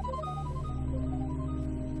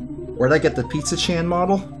 Where'd I get the Pizza Chan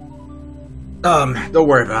model? Don't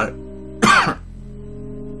worry about it.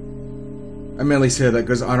 I mainly say that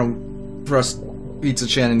because I don't trust Pizza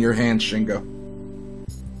Chan in your hands, Shingo.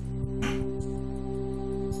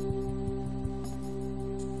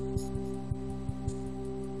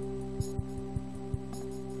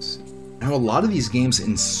 have a lot of these games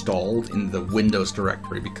installed in the Windows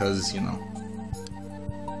directory because, you know,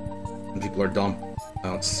 people are dumb.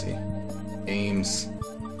 Let's see. Games.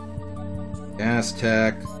 Gas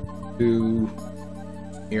Tech. 2.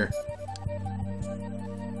 Here.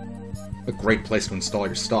 A great place to install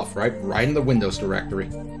your stuff, right? Right in the Windows directory.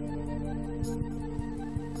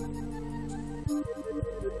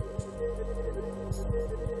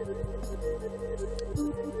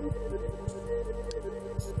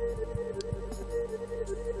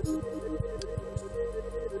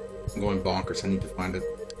 I'm going bonkers. I need to find it.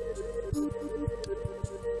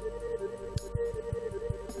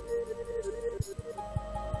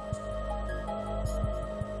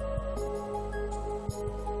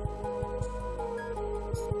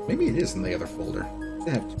 Maybe it is in the other folder.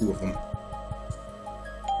 They have 2 of them.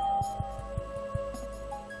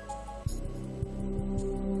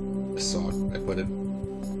 I saw it. I put it.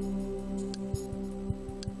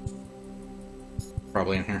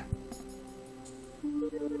 Probably in here.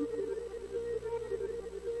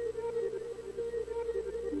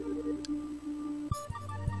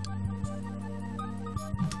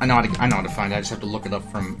 I know how to find it. I just have to look it up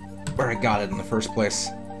from where I got it in the first place.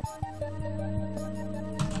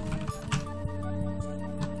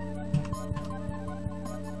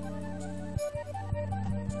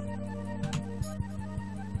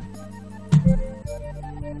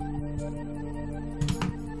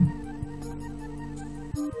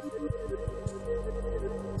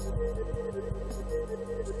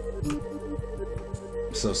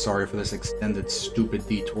 I'm so sorry for this extended stupid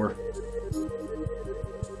detour.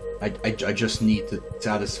 I just need to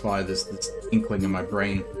satisfy this inkling in my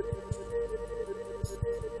brain.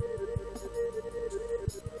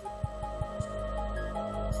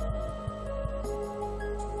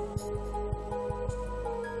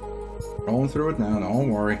 Going through it now, don't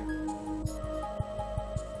worry.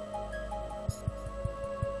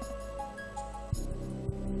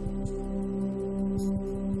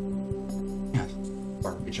 Yeah,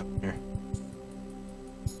 garbage up here.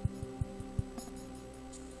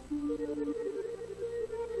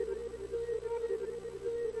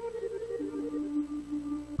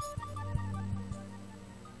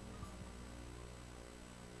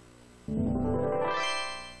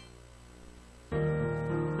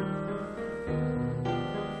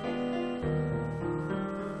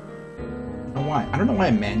 I don't know why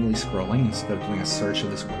I'm manually scrolling instead of doing a search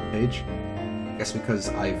of this webpage. I guess because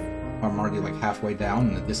I'm already like halfway down,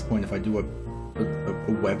 and at this point, if I do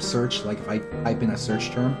a web search, like if I type in a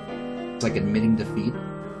search term, it's like admitting defeat.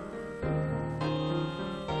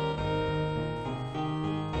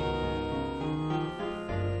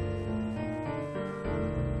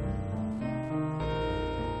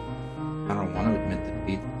 I don't want to admit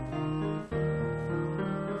defeat.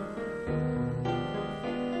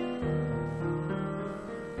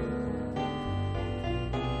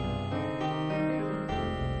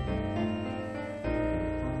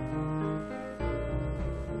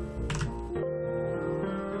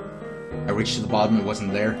 I reached to the bottom, it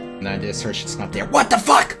wasn't there, and I did a search, it's not there. What the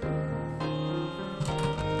fuck?!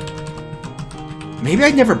 Maybe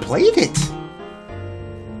I never played it!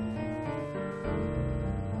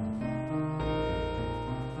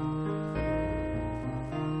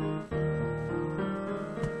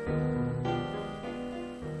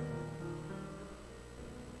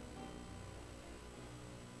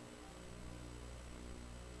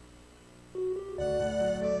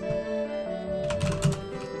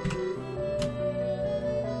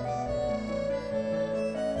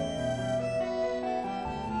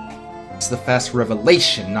 It's the fast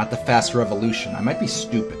revelation, not the fast revolution. I might be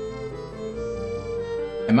stupid.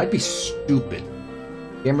 I might be stupid.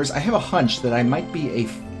 Gamers, I have a hunch that I might be a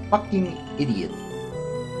fucking idiot.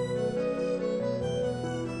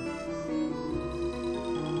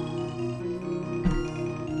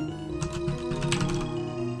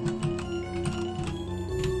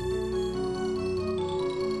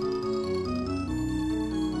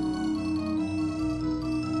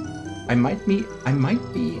 I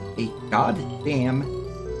might be a goddamn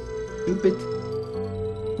stupid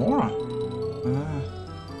moron.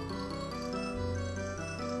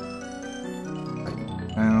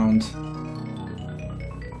 Found.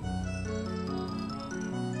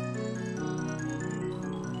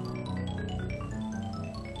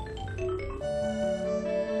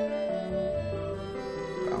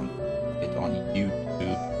 Found it on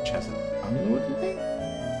YouTube. Which has a download thing.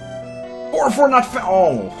 4 not found.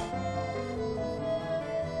 Oh.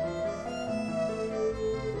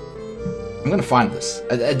 I'm gonna find this.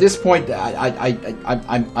 At this point,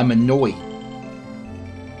 I'm annoyed.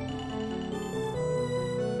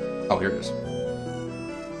 Oh, here it is.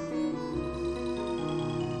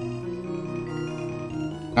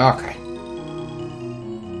 Okay.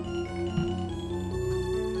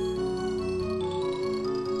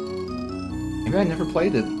 Maybe I never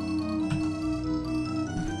played it.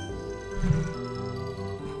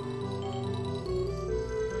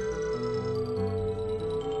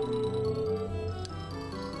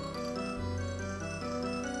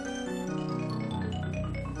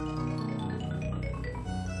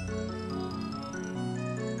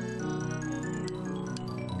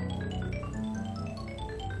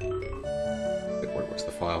 Where's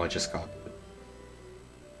the file? I just copied it.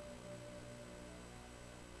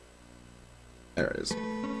 There it is.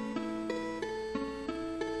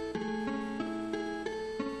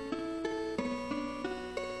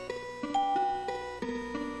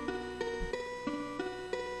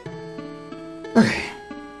 Okay.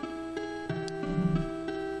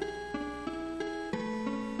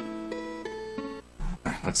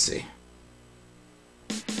 Let's see.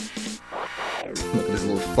 Look at this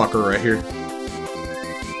little fucker right here.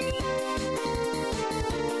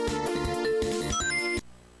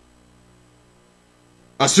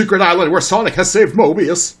 A secret island where Sonic has saved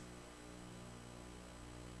Mobius.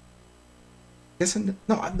 Isn't it?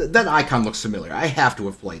 No, that icon looks familiar. I have to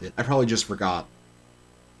have played it. I probably just forgot.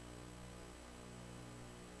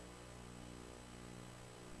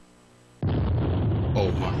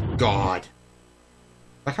 Oh my god.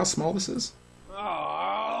 Like how small this is?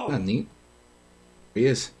 Oh. Isn't that neat? He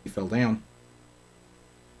is. He fell down.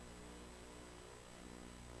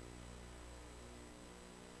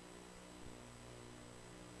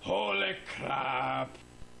 Holy crap!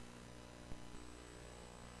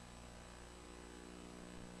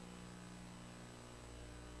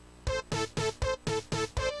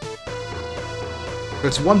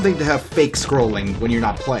 It's one thing to have fake scrolling when you're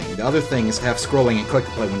not playing. The other thing is to have scrolling and click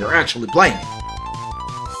to play when you're actually playing.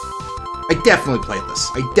 I definitely played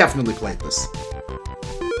this.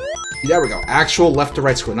 There we go. Actual left to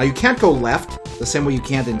right scroll. Now you can't go left the same way you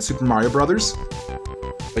can in Super Mario Brothers,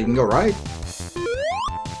 but you can go right.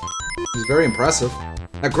 It's very impressive.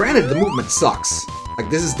 Now granted, the movement sucks. Like,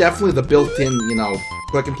 this is definitely the built-in, you know,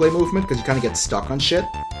 click and play movement, because you kind of get stuck on shit.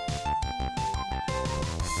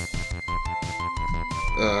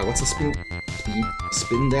 What's the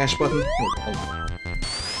spin dash button? Oh, hold on. Oh,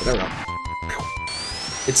 there we go.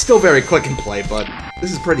 It's still very click and play, but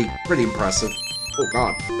this is pretty impressive. Oh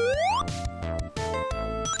god.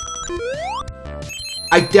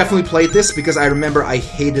 I definitely played this because I remember I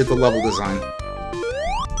hated the level design.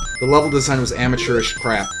 The level design was amateurish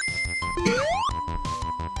crap.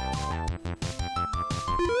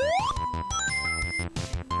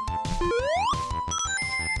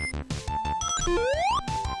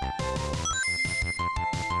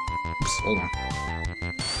 Oops, hold on.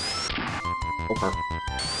 Okay.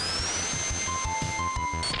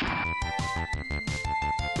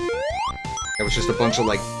 It was just a bunch of,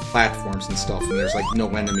 like, platforms and stuff, and there's, like, no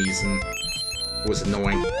enemies, and it was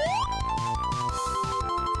annoying.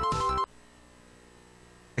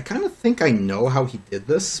 I kind of think I know how he did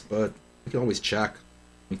this, but we can always check.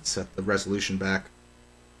 We can set the resolution back.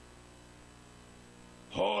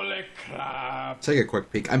 Holy crap! Take a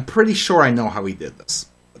quick peek. I'm pretty sure I know how he did this.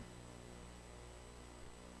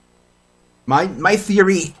 My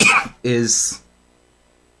theory is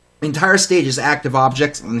the entire stage is active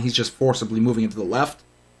objects, and he's just forcibly moving it to the left,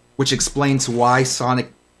 which explains why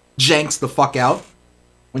Sonic janks the fuck out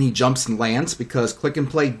when he jumps and lands, because click and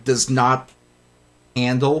play does not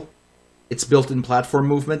handle its built-in platform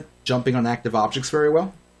movement, jumping on active objects very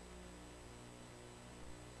well.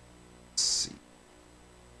 Let's see.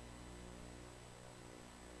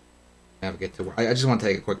 Navigate to where I just want to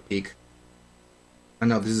take a quick peek. I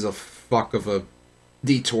know this is a fuck of a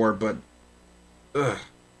detour, but ugh,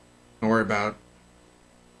 don't worry about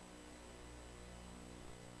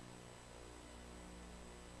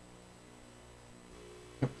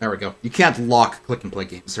it. There we go. You can't lock click and play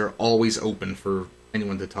games. They're always open for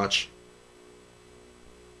anyone to touch.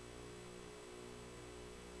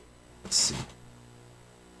 Let's see.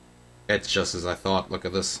 It's just as I thought. Look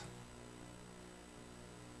at this.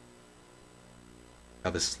 How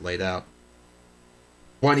this is laid out.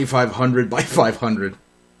 2,500 by 500. Is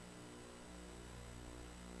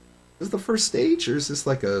this the first stage, or is this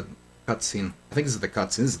like a cutscene? I think this is the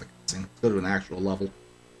cutscene. This is the cutscene. Let's go to an actual level.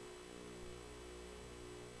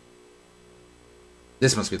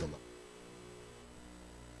 This must be the level.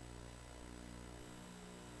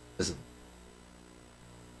 This is...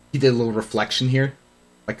 He did a little reflection here,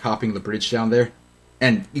 by copying the bridge down there.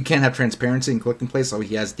 And you can't have transparency in click and play, so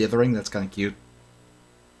he has dithering. That's kind of cute.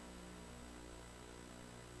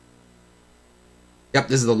 Yep,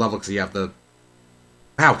 this is the level because you have the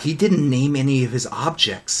Wow, he didn't name any of his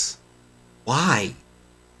objects. Why?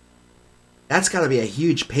 That's gotta be a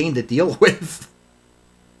huge pain to deal with.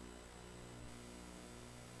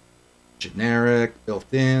 Generic,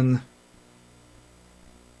 built-in.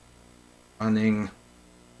 Running.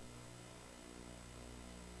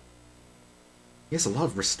 He has a lot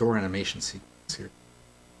of restore animation sequences here.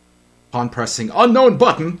 Upon pressing unknown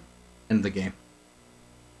button, end the game.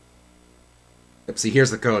 Yep, see, here's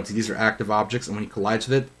the code. See, these are active objects, and when he collides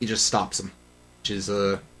with it, he just stops them. Which is,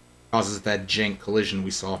 causes that jank collision we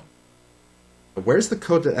saw. But where's the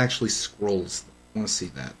code that actually scrolls? I want to see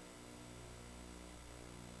that.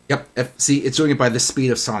 Yep, see, it's doing it by the speed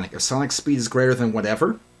of Sonic. If Sonic's speed is greater than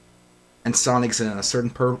whatever, and Sonic's in a certain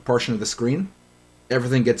portion of the screen,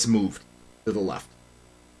 everything gets moved to the left.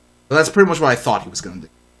 So that's pretty much what I thought he was going to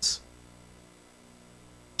do.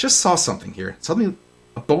 Just saw something here. Something,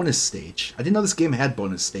 a bonus stage. I didn't know this game had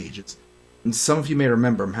bonus stages. And some of you may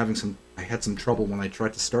remember I had some trouble when I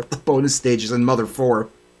tried to start the bonus stages in Mother 4.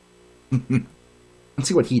 Let's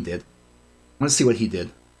see what he did. I want to see what he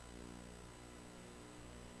did.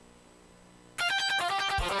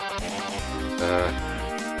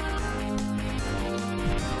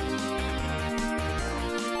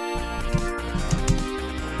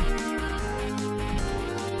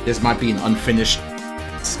 This might be an unfinished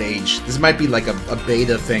stage. This might be like a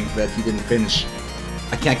beta thing that he didn't finish.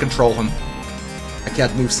 I can't control him. I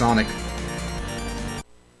can't move Sonic.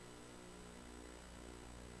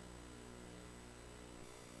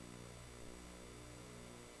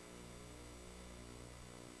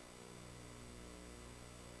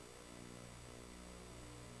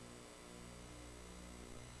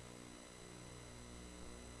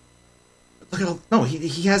 Look at all... No,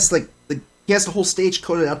 he has like... He has the whole stage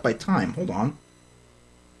coded out by time. Hold on.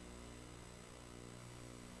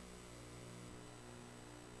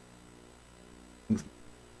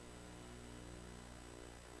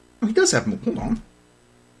 Oh, he does have... Hold on.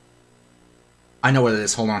 I know what it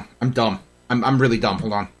is. Hold on. I'm dumb. I'm really dumb.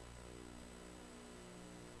 Hold on.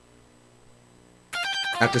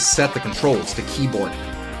 I have to set the controls to keyboard.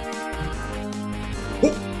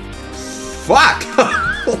 Oh! Fuck!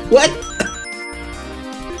 What?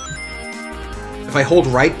 If I hold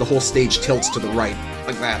right, the whole stage tilts to the right.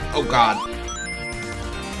 Like that. Oh god.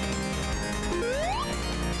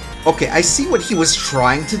 Okay, I see what he was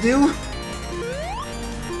trying to do.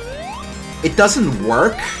 It doesn't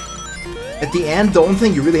work. At the end, the only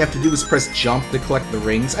thing you really have to do is press jump to collect the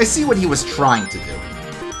rings. I see what he was trying to do.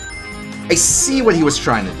 I see what he was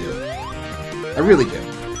trying to do. I really do.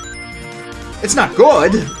 It's not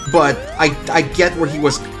good, but I get where he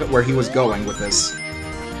was going with this.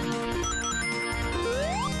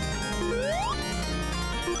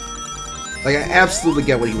 Like, I absolutely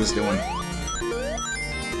get what he was doing.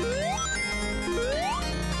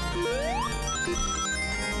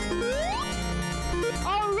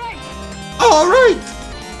 Alright!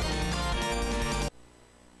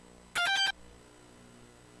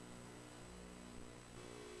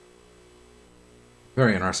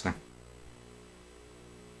 Very interesting.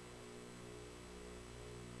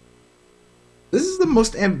 This is the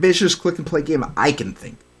most ambitious click-and-play game I can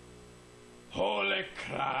think. Holy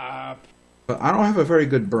crap! But I don't have a very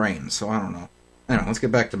good brain, so I don't know. Anyway, let's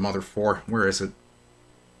get back to Mother 4. Where is it?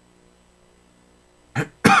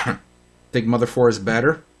 Think Mother 4 is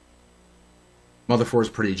better? Mother 4 is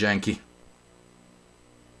pretty janky.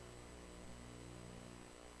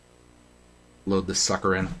 Load this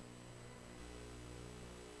sucker in.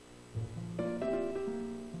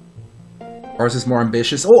 Ours is more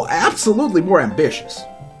ambitious. Oh, absolutely more ambitious.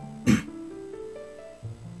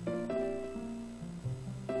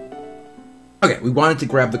 Okay, we wanted to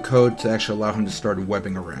grab the code to actually allow him to start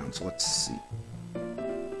webbing around, so let's see.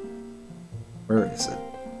 Where is it?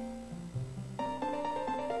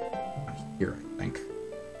 Here, I think.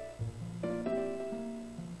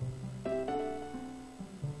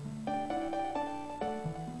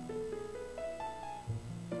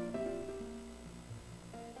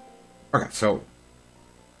 Okay, so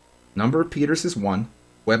number of Peters is 1,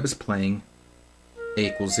 Webb is playing,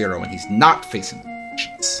 A equals 0, and he's not facing the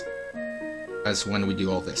conditions. That's when we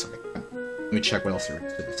do all this. Okay, let me check what else there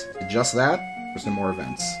is to this. Is it just that? Or is there more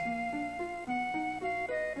events?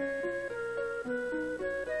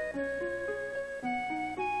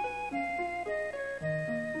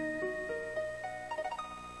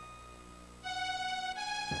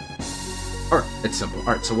 Alright, it's simple.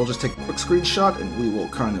 Alright, so we'll just take a quick screenshot and we will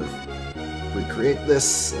kind of recreate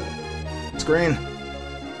this screen.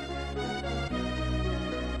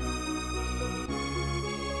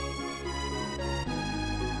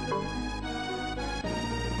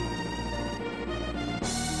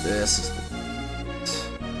 This is...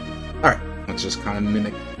 Alright, let's just kind of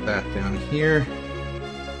mimic that down here.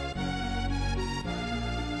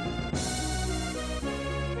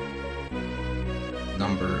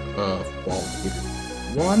 Number of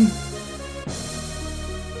qualifier 1.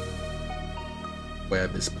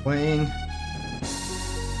 Web is playing.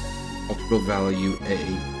 Multiple value A.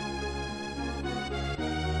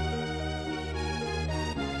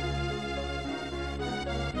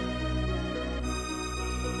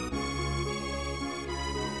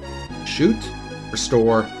 Shoot,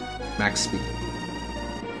 restore, max speed.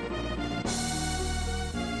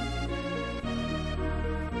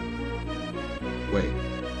 Wait.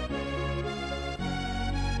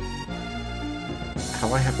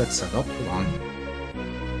 How I have that set up? Hold on.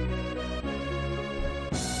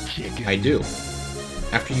 Chicken. I do.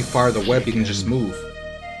 After you fire the web, you can just move.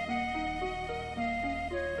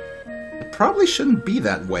 It probably shouldn't be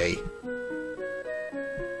that way.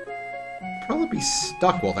 Probably be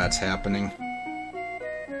stuck while that's happening.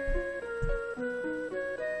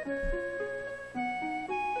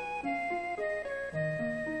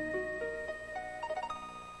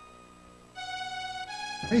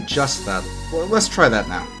 I adjust that. Well, let's try that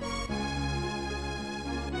now.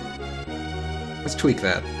 Let's tweak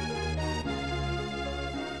that.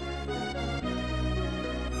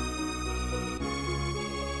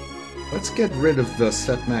 Let's get rid of the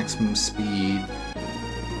set maximum speed.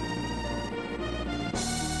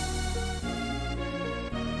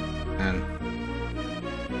 And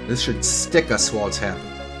this should stick us while it's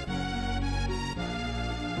happening.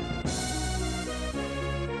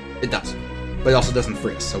 It does. But it also doesn't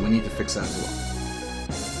free us, so we need to fix that as well.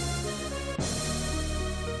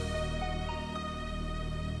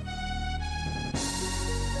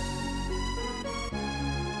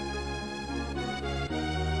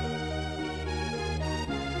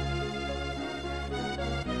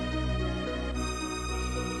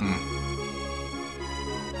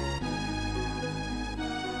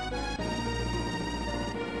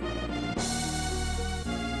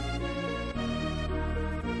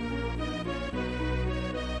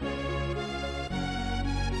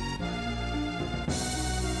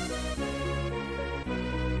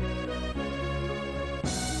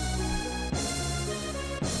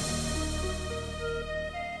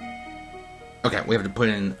 Okay, we have to put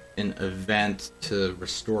in an event to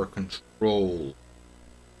restore control.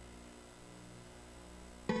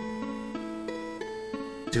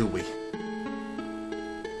 Do we?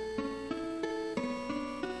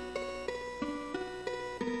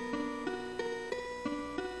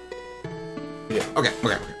 Yeah, okay.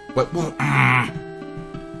 But, well,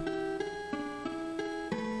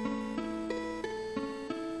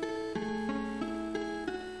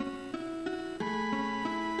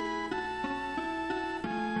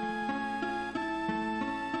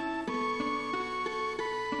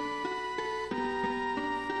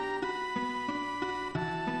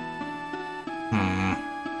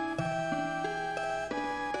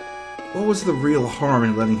 what was the real harm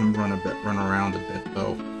in letting him run around a bit,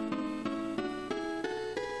 though?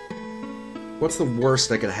 What's the worst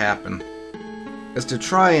that could happen? Because to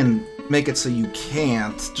try and make it so you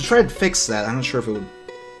can't, to try and fix that, I'm not sure if it would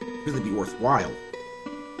really be worthwhile.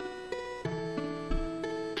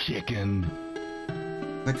 Chicken.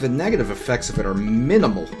 Like, the negative effects of it are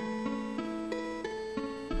minimal.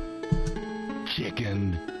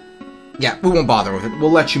 Chicken. Yeah, we won't bother with it.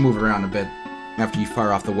 We'll let you move it around a bit after you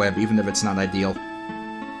fire off the web, even if it's not ideal.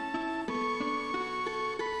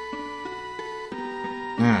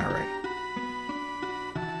 Alright.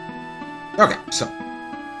 Okay, so.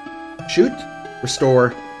 Shoot,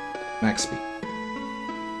 restore, max speed.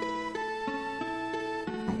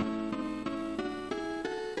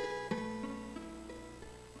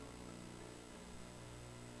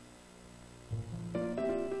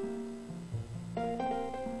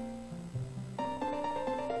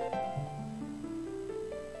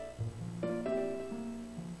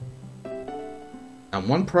 Now,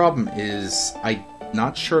 one problem is I'm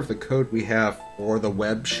not sure if the code we have for the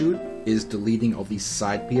web shoot is deleting all these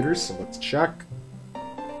side beaters, so let's check.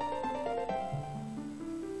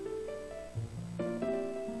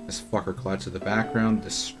 This fucker collides to the background,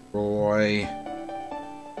 destroy.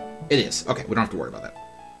 It is. Okay, we don't have to worry about that.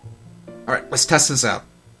 Alright, let's test this out.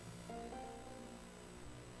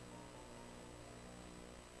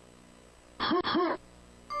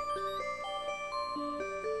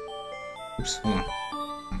 Oops, hold on.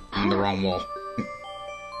 I'm on the wrong wall.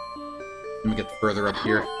 Let me get further up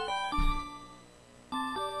here.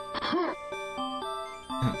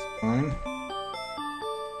 That's fine.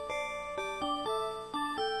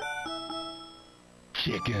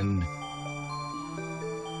 Chicken.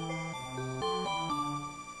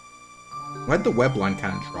 Why'd the web line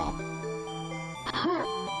kind of drop?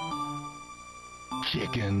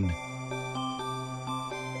 Chicken.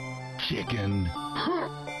 Chicken.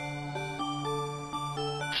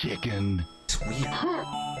 Chicken. It's weird.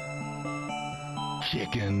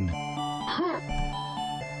 Chicken.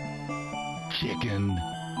 Chicken.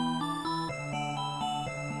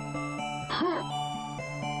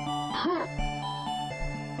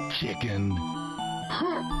 Chicken.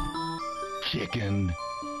 Chicken.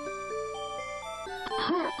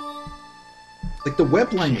 Like the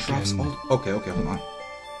web line drops all... Okay, hold on.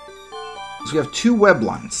 So we have two web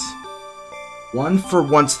lines. One for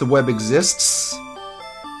once the web exists,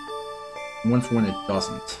 and one for when it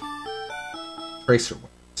doesn't. Tracer web.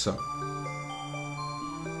 So.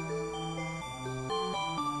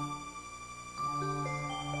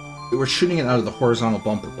 We were shooting it out of the horizontal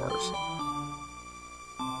bumper bars.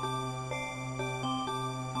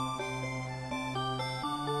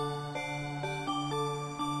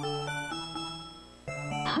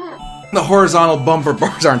 The horizontal bumper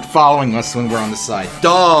bars aren't following us when we're on the side.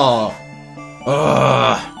 Duh!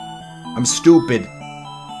 Ugh! I'm stupid.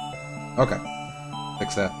 Okay.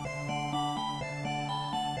 Fix that.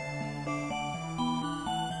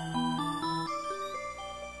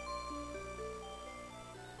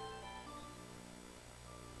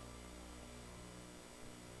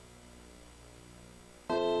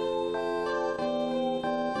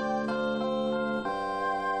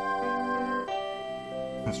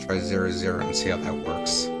 Let's try 0, 0 and see how that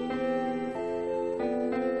works.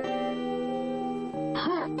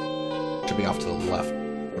 Should be off to the left.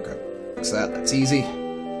 Okay. Fix that. That's easy.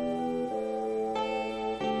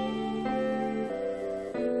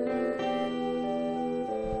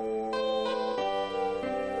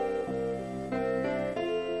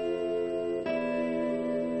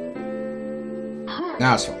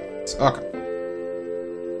 Now it's fine. Okay.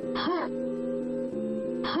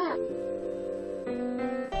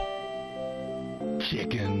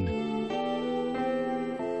 Chicken.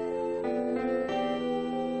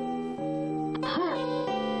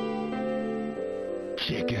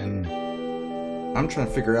 Chicken. I'm trying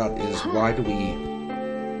to figure out is why do we...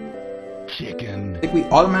 Chicken. I think we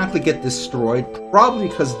automatically get destroyed, probably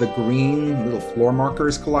because the green little floor marker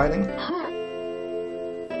is colliding.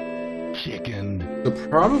 Chicken. So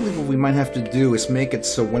probably what we might have to do is make it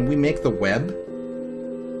so when we make the web,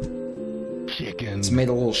 Chicken. it's made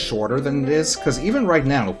a little shorter than it is, because even right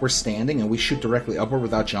now, if we're standing and we shoot directly upward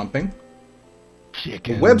without jumping,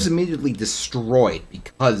 Chicken. the web's immediately destroyed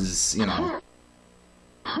because, you know...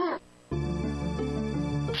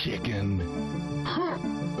 Chicken.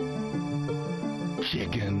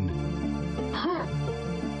 Chicken.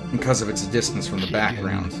 because of its distance from the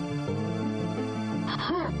background.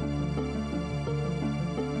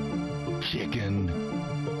 Chicken.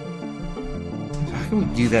 So how can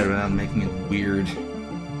we do that without making it weird?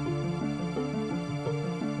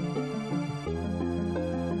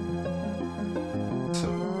 So,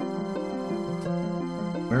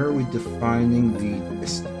 where are we defining the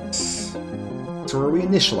distance? So where we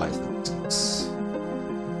initialize the distance?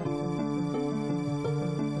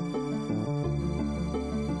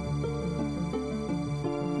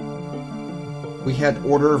 We had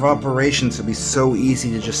order of operations, it'd be so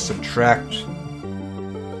easy to just subtract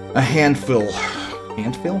a handful.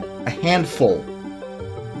 A handful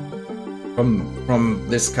from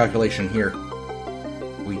this calculation here.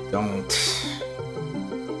 We don't.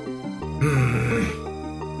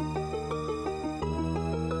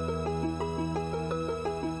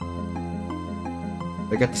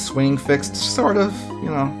 I got the swing fixed, sort of, you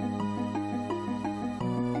know.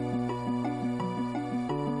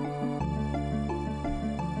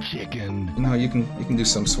 Chicken. You know, you can do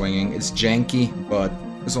some swinging. It's janky, but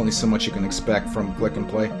there's only so much you can expect from Click and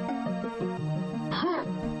Play.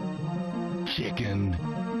 Chicken.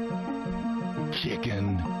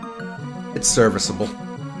 Chicken. It's serviceable.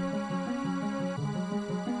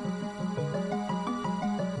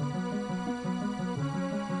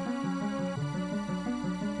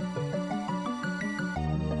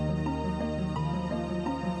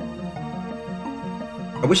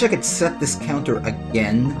 I wish I could set this counter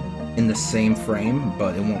again in the same frame,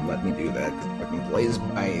 but it won't let me do that because Click and Play is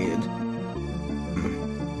bad.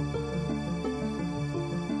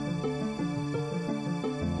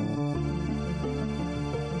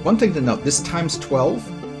 One thing to note, this times 12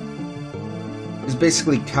 is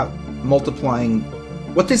basically multiplying...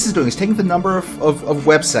 What this is doing is taking the number of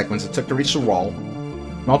web segments it took to reach the wall,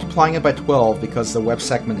 multiplying it by 12 because the web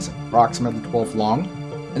segment is approximately 12 long,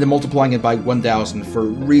 and then multiplying it by 1,000 for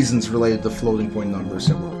reasons related to floating point numbers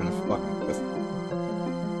that we're kind of fucking with.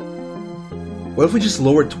 What if we just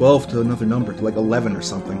lowered 12 to another number, to like 11 or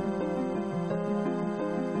something?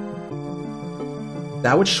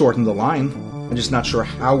 That would shorten the line. I'm just not sure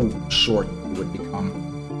how short it would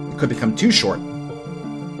become. It could become too short.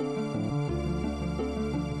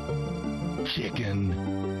 Chicken.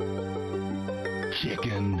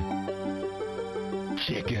 Chicken.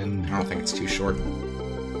 Chicken. I don't think it's too short.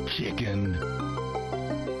 Chicken.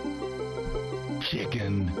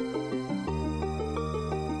 Chicken.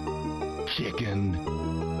 Chicken.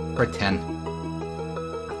 Or 10.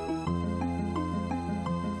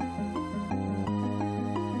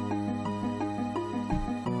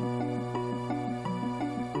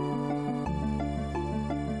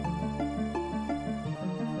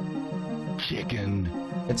 Chicken.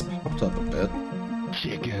 It's popped up a bit.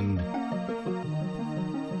 Chicken.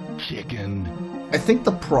 Chicken. I think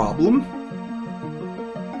the problem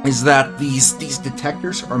is that these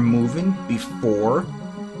detectors are moving before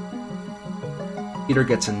Peter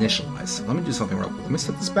gets initialized. So let me do something real quick. Let me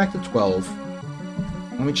set this back to 12.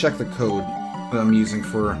 Let me check the code that I'm using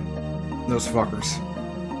for those fuckers.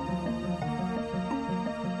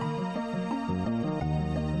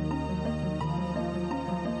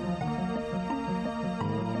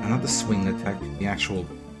 Not the swing detector, the actual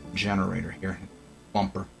generator here.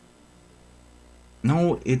 Bumper.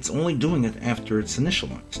 No, it's only doing it after it's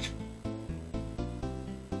initialized.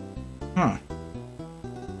 Huh.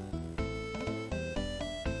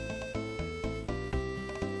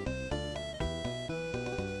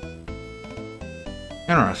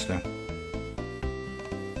 Interesting.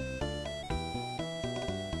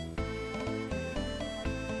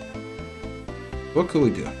 What could we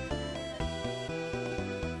do?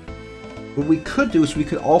 What we could do is we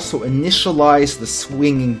could also initialize the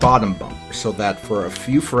swinging bottom bumper so that for a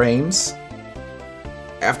few frames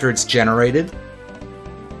after it's generated,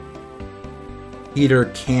 Peter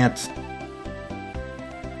can't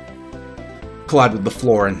collide with the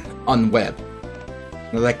floor and unweb.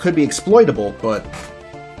 Now that could be exploitable, but...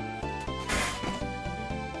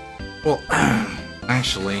 well,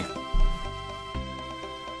 actually...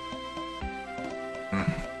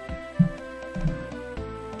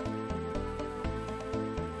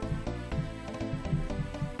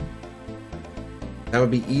 That would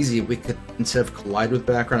be easy if we could, instead of collide with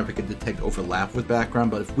background, if we could detect overlap with background,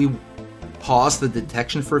 but if we pause the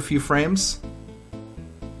detection for a few frames,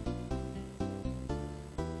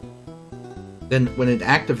 then when it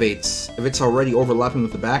activates, if it's already overlapping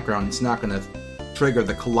with the background, it's not going to trigger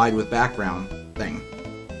the collide with background thing.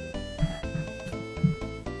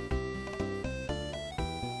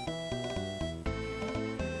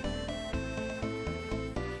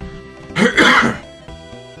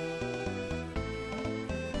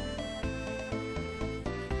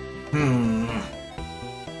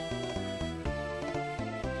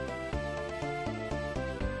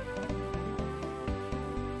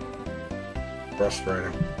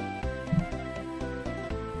 Frustrating.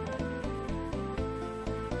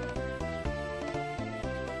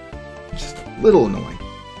 Just a little annoying.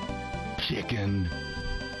 Chicken.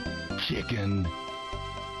 Chicken.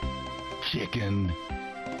 Chicken.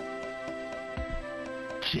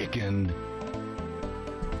 Chicken.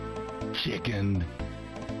 Chicken.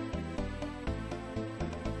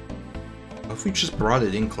 What if we just brought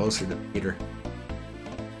it in closer to Peter?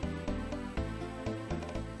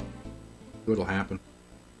 What'll happen?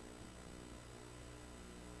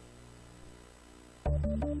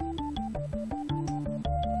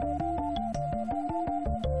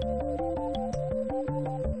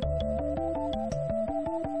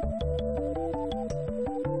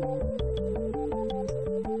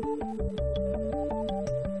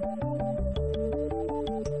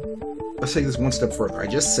 Let's take this one step further. I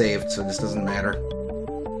just saved, so this doesn't matter.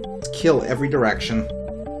 Let's kill every direction.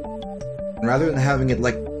 And rather than having it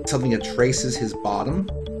like something that traces his bottom,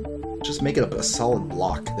 just make it a solid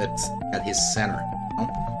block that's at his center. You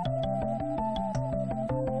know?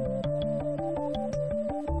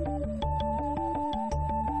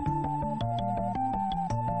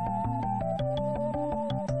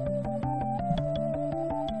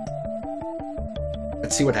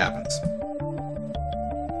 Let's see what happens.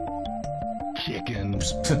 Chicken.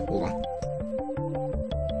 Hold on.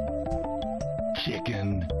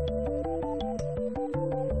 Chicken.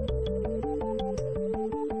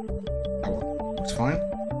 It's fine.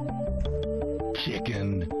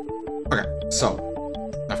 Chicken. Okay, so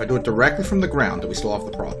now if I do it directly from the ground, do we still have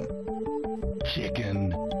the problem?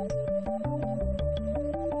 Chicken.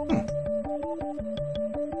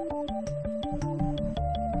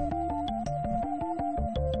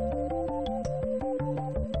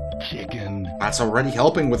 Chicken. That's already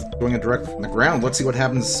helping with doing it direct from the ground. Let's see what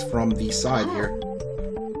happens from the side here.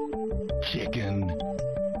 Chicken.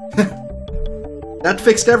 That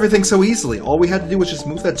fixed everything so easily. All we had to do was just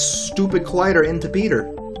move that stupid collider into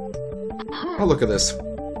Peter. Oh, look at this.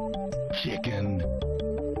 Chicken.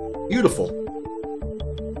 Beautiful.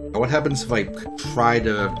 Now what happens if I try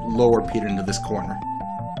to lower Peter into this corner?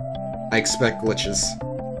 I expect glitches.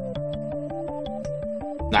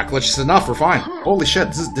 Not glitches enough, we're fine. Holy shit,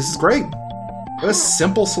 this is great. What a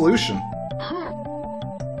simple solution.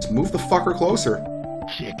 Just move the fucker closer.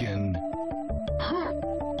 Chicken.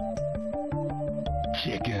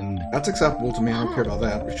 Chicken. That's acceptable to me, I don't care about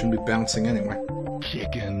that. We shouldn't be bouncing anyway.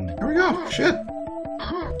 Chicken. There we go, shit.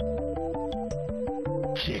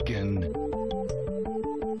 Chicken.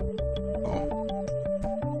 Oh.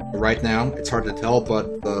 Right now, it's hard to tell,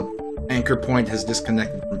 but the anchor point has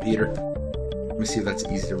disconnected from Peter. Let me see if that's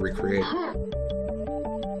easy to recreate.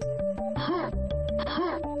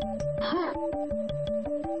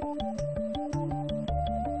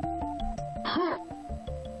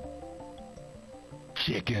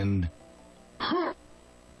 Chicken.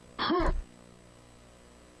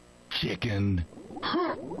 Chicken.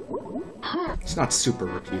 It's not super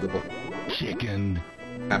repeatable. Chicken.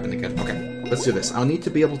 Happened again. Okay, let's do this. I'll need to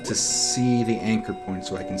be able to see the anchor point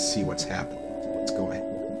so I can see what's happening. Let's go ahead.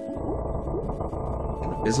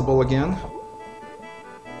 Invisible again.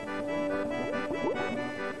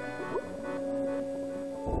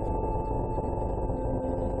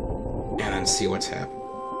 And then see what's happening.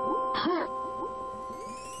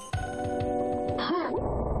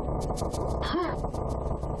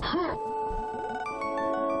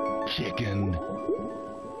 Chicken.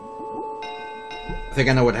 I think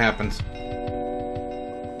I know what happened.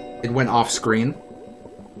 It went off screen.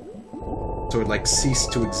 So it like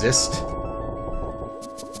ceased to exist.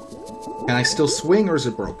 Can I still swing or is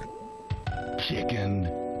it broken? Chicken.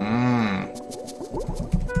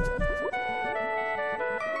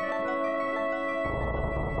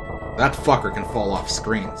 That fucker can fall off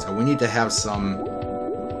screen, so we need to have some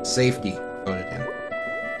safety coded in.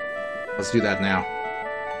 Let's do that now.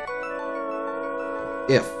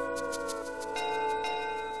 If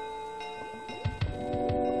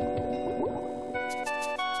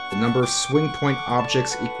the number of swing point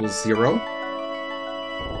objects equals 0,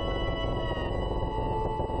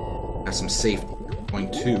 have some safety.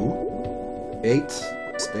 0.2, 8,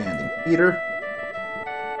 standing Peter.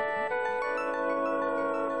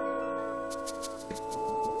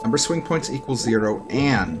 Number of swing points equals 0,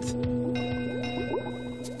 and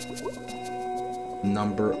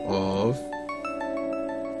number of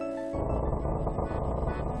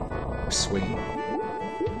swing,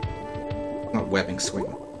 not webbing, swing.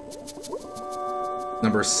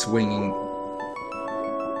 Number of swinging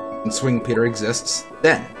and swing Peter exists,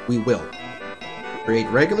 then we will create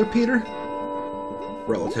regular Peter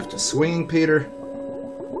relative to swinging Peter.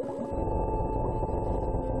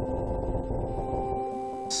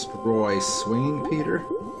 Destroy swinging Peter.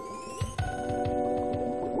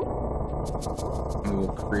 And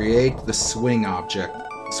we'll create the swing object.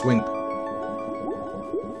 Swing.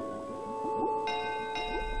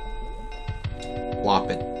 Plop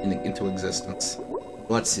it into existence.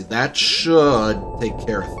 Let's see, that should take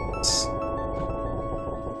care of things.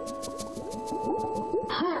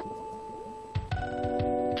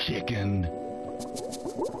 Chicken.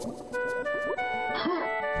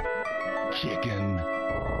 Chicken.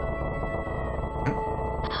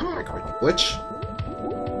 Glitch.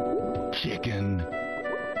 Chicken.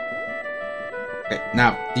 Okay,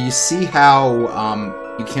 now, do you see how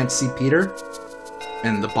you can't see Peter?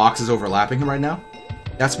 And the box is overlapping him right now?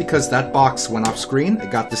 That's because that box went off screen,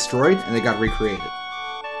 it got destroyed, and it got recreated.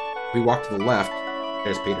 If we walk to the left,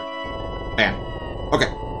 there's Peter. Bam.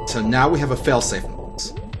 Okay, so now we have a failsafe in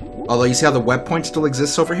this. Although you see how the web point still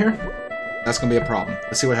exists over here? That's gonna be a problem.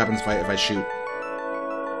 Let's see what happens if I shoot.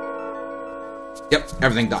 Yep,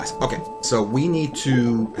 everything dies. Okay, so we need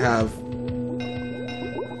to have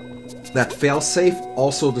that failsafe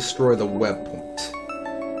also destroy the web point.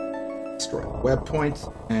 Destroy the web point,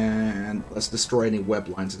 and let's destroy any web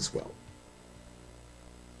lines as well.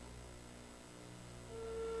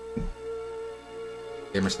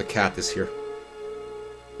 Gamers, the cat is here.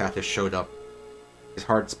 Cat has showed up. His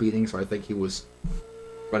heart's beating, so I think he was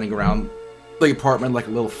running around the apartment like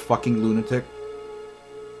a little fucking lunatic.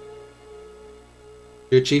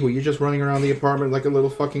 Gucci, were you just running around the apartment like a little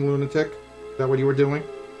fucking lunatic? Is that what you were doing?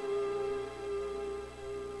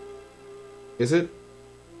 Is it?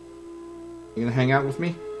 You gonna hang out with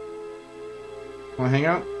me? Wanna hang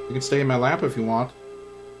out? You can stay in my lap if you want.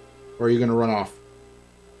 Or are you gonna run off?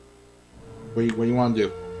 What do you wanna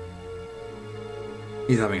do?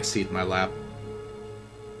 He's having a seat in my lap.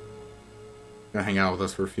 Gonna hang out with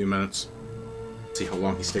us for a few minutes. See how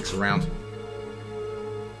long he sticks around.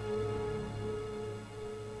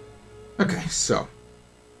 Okay, so.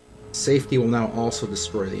 Safety will now also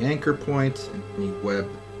destroy the anchor point and any web.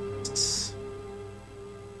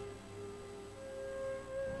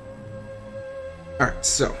 Alright,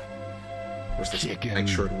 so. First, let's make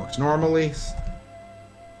sure it works normally.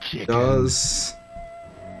 It does.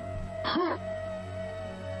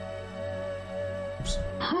 Oops.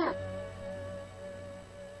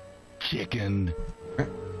 Chicken. Okay.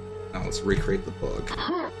 Now let's recreate the bug.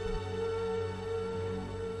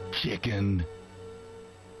 Chicken.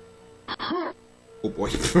 Oh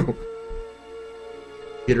boy.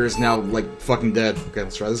 Peter is now, like, fucking dead. Okay,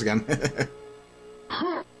 let's try this again.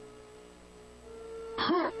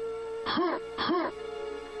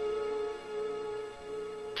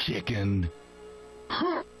 Chicken.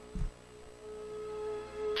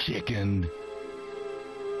 Chicken.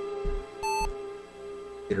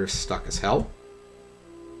 Peter's stuck as hell.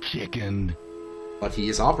 Chicken. But he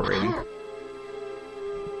is operating.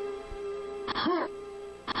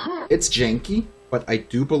 It's janky, but I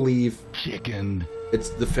do believe Chicken.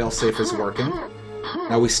 the failsafe is working.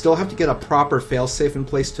 Now we still have to get a proper failsafe in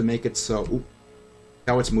place to make it so... Ooh,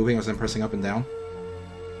 how it's moving as I'm pressing up and down.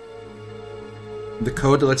 The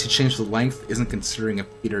code that lets you change the length isn't considering if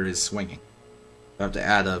Peter is swinging. I have to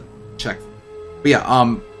add a check. But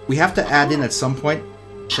yeah, we have to add in at some point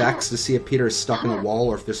checks to see if Peter is stuck in a wall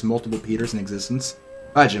or if there's multiple Peters in existence.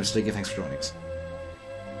 Hi, Jim Stiggy, thanks for joining us.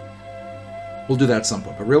 We'll do that at some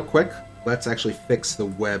point, but real quick, let's actually fix the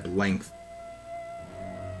web length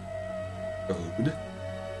code.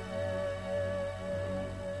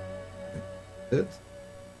 It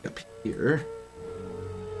up here.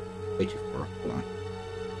 Way too far. Hold on.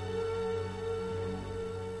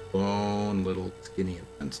 Bone little skinny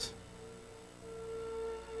event.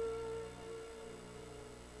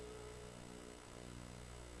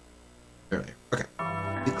 There. Okay.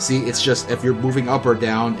 See, it's just if you're moving up or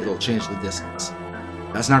down, it'll change the distance.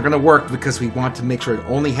 That's not going to work because we want to make sure it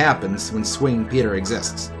only happens when Swing Peter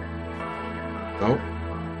exists. So,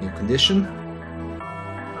 new condition.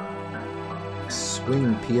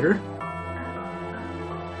 Swing Peter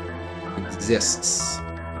exists.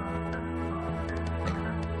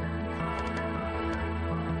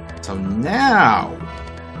 So now,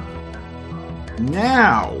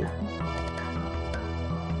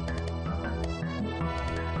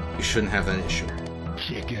 you shouldn't have that issue.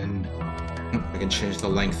 Chicken. I can change the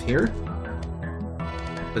length here,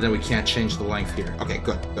 but then we can't change the length here. Okay,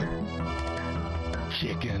 good, good.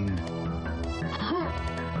 Chicken.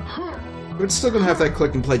 But it's still gonna have that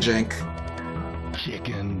click and play jank.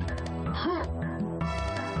 Chicken.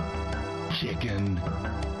 Chicken.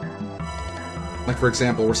 Like, for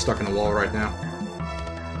example, we're stuck in a wall right now.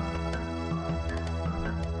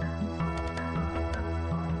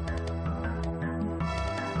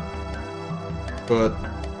 But,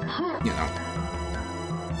 you know,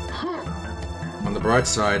 on the bright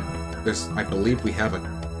side, there's, I believe we have a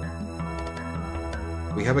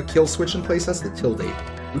kill switch in place. That's the tilde.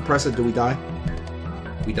 We press it, do we die?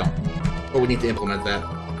 We don't. But we need to implement that.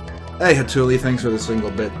 Hey, Hatuli, thanks for the single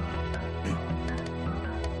bit.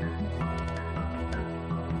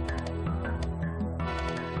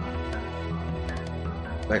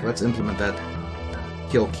 Like, let's implement that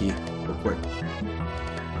kill key real quick.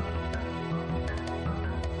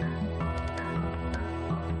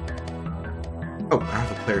 Oh, I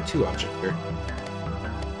have a player 2 object here.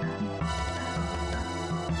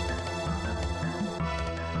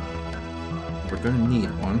 We're gonna need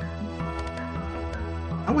one.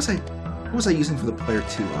 What was I using for the player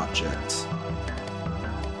 2 object?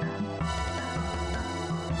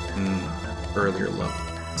 Earlier level.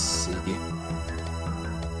 Let's see.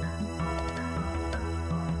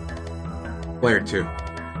 Player 2.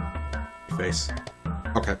 Face.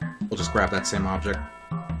 Okay, we'll just grab that same object.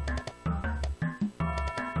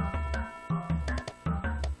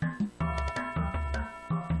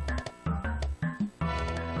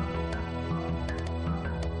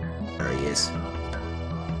 There he is.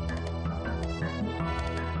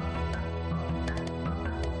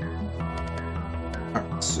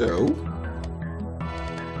 Alright, so...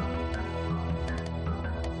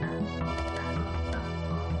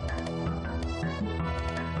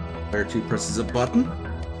 Player 2 presses a button.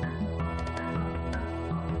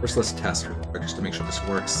 First, let's test real quick just to make sure this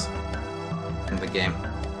works in the game.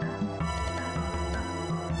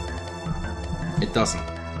 It doesn't.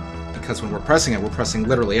 Because when we're pressing it, we're pressing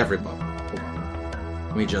literally every button. Hold on.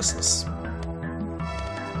 Let me adjust this.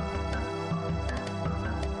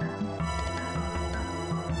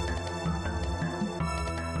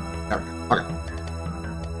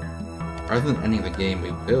 rather than ending the game, we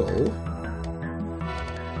will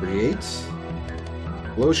create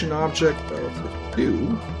explosion object relative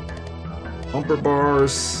to bumper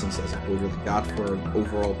bars, since that's what we really got for an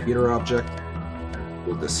overall Peter object.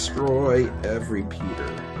 We'll destroy every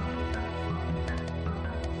Peter.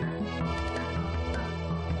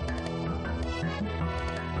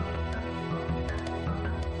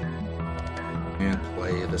 And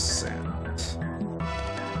play the sound.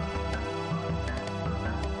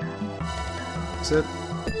 That's it.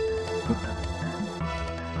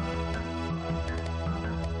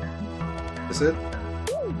 That's it.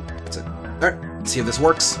 That's it. Alright, let's see if this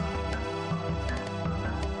works.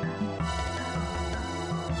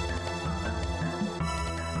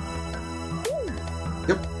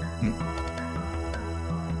 Yep.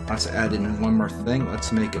 Let's add in one more thing.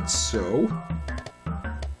 Let's make it so.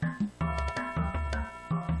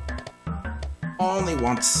 Only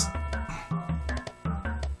once.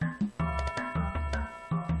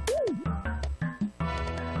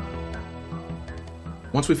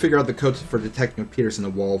 Once we figure out the code for detecting Peters in the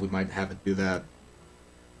wall, we might have it do that.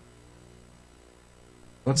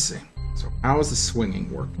 Let's see. So, how is the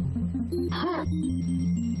swinging work?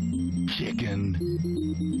 Chicken.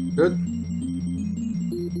 Good.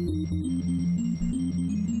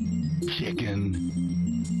 Chicken.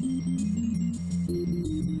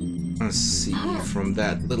 Let's see from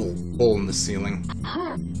that little hole in the ceiling.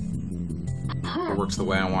 It works the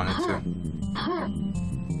way I want it to.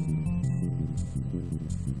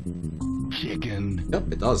 Chicken.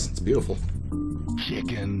 Yep, it does. It's beautiful.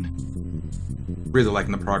 Chicken. Really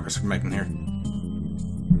liking the progress we're making here.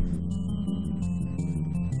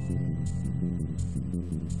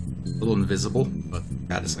 A little invisible, but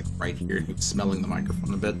that is like right here. He's smelling the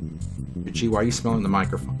microphone a bit. Gee, why are you smelling the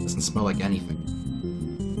microphone? It doesn't smell like anything.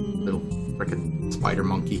 Little frickin' spider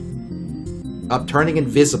monkey. Up, turning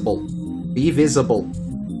invisible. Be visible.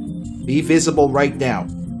 Be visible right now.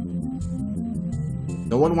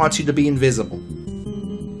 No one wants you to be invisible.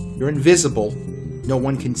 You're invisible. No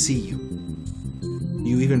one can see you. Do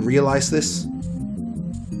you even realize this?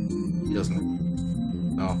 He doesn't.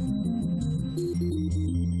 No.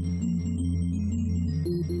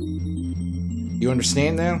 You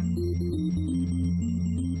understand now?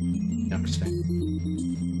 You understand.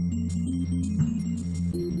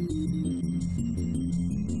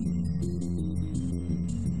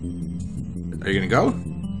 Are you gonna go?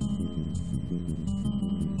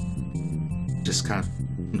 Just kind of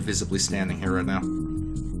invisibly standing here right now.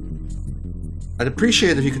 I'd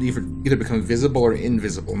appreciate if you could either become visible or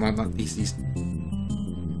invisible, not these.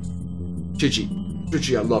 Gigi,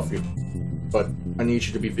 I love you, but I need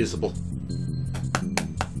you to be visible.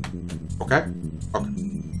 Okay? Okay.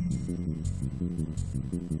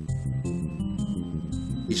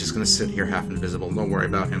 He's just gonna sit here half invisible. Don't worry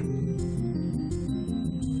about him.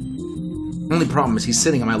 The only problem is he's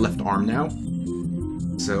sitting on my left arm now.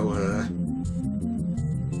 So,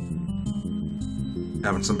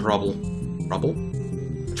 having some trouble. Trouble?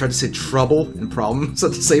 I tried to say trouble and problems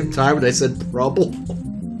at the same time, and I said trouble.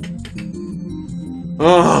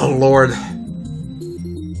 Oh, Lord.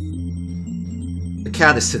 The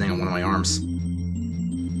cat is sitting on one of my arms.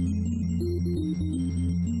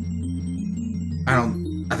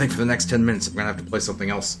 I think for the next 10 minutes I'm gonna have to play something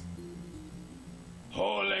else.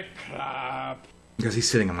 Holy crap! Because he's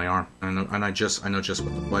sitting on my arm, and I know just what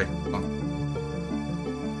to play. Oh.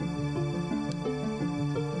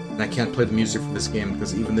 And I can't play the music for this game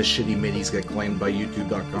because even the shitty MIDIs get claimed by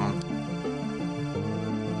YouTube.com.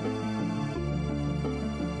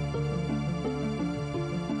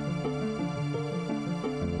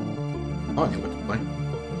 Oh, I knew what to play.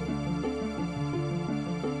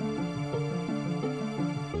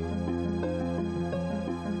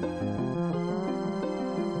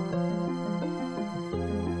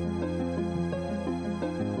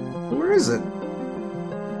 Where is it?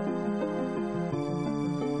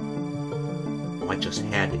 Oh, I just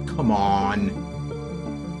had it. Come on.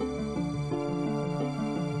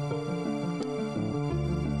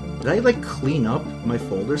 Did I, like, clean up my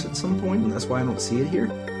folders at some point, and that's why I don't see it here?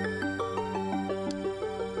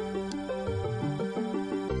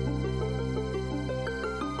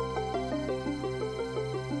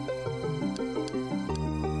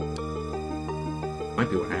 Might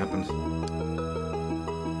be what happened.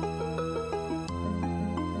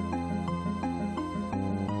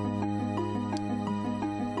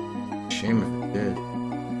 Shame if it did.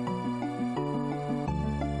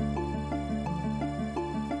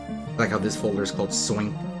 I like how this folder is called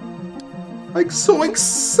Soink. Like Soink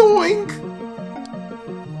Soink!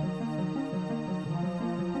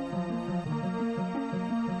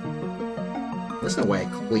 There's no way I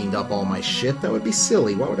cleaned up all my shit. That would be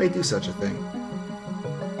silly. Why would I do such a thing?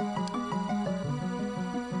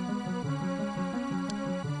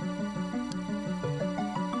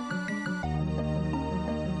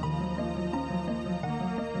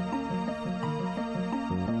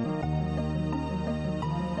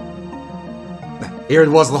 Here it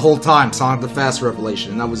was the whole time, Sonic the Fast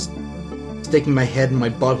Revelation, and I was sticking my head in my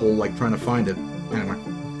butthole, like, trying to find it. Anyway.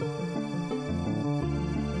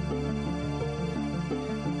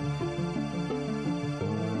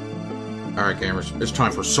 Alright, gamers, it's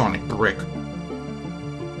time for Sonic Brick.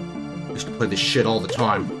 I used to play this shit all the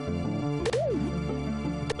time.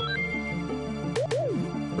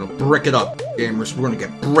 We're gonna brick it up, gamers. We're gonna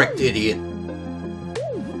get bricked, idiot.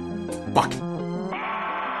 Fuck.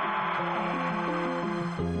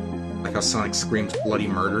 Like how Sonic screams bloody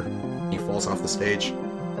murder. He falls off the stage.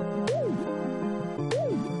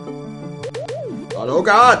 Oh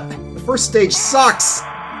god! The first stage sucks!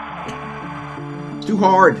 It's too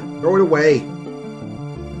hard. Throw it away.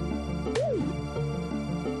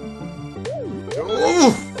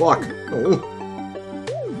 Oh, fuck. Oh.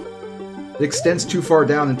 It extends too far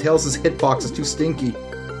down and Tails' hitbox is too stinky.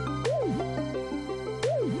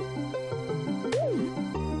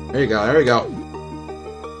 There you go, there you go.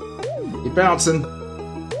 Keep bouncing.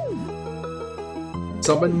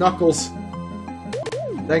 Summon Knuckles.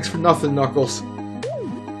 Thanks for nothing, Knuckles.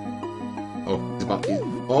 Oh, he's about to...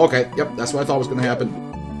 Oh, okay. Yep, that's what I thought was gonna happen.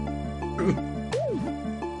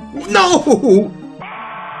 No!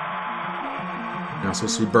 You're not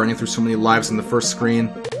supposed to be burning through so many lives in the first screen.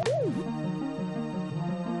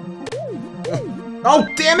 Oh,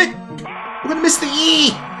 damn it! I'm gonna miss the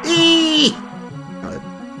E! E! Got it.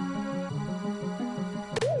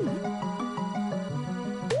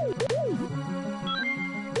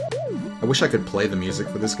 I wish I could play the music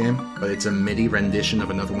for this game, but it's a MIDI rendition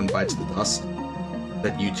of Another One Bites the Dust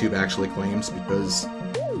that YouTube actually claims because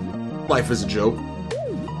life is a joke.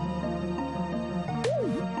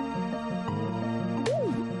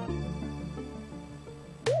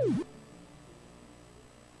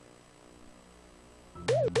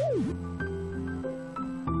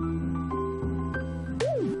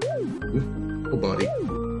 Oh, buddy.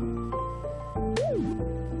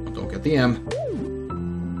 Don't get the M.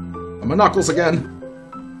 I'm a Knuckles again.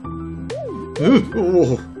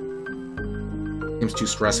 Oh. Game's too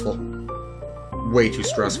stressful. Way too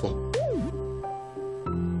stressful.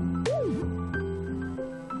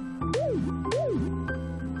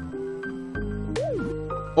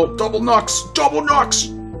 Oh, double Knux! Double Knux!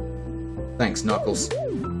 Thanks, Knuckles.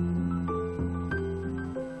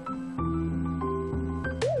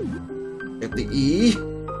 Get the E.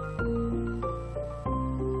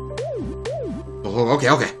 Oh, okay,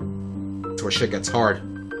 okay. That's where shit gets hard.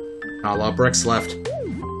 Not a lot of bricks left.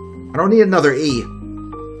 I don't need another E.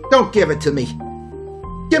 Don't give it to me.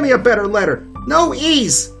 Give me a better letter. No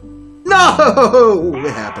E's! No!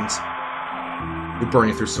 It happens. We're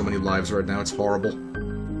burning through so many lives right now, it's horrible.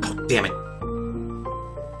 Oh, damn it.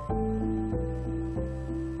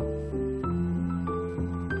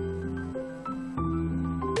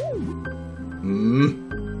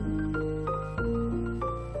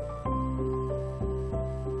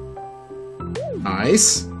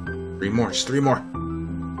 Nice. 3 more, just 3 more.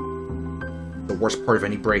 The worst part of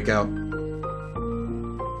any breakout.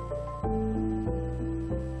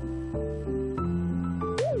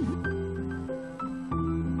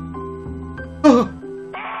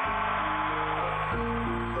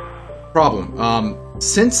 Problem.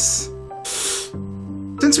 Since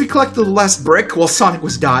we collected the last brick while Sonic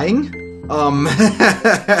was dying,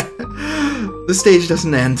 the stage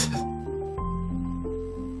doesn't end.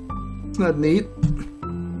 Isn't that neat?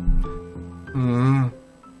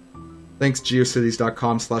 Thanks,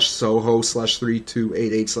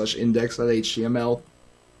 geocities.com/soho/3288/index.html.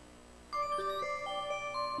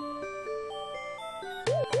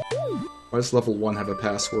 Why does level 1 have a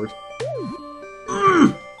password?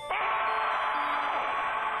 Oh,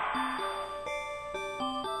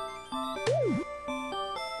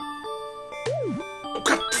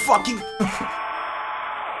 God, fucking...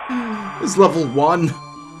 It's level 1.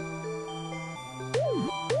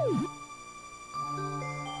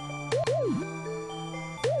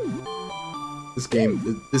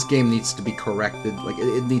 This game needs to be corrected. Like,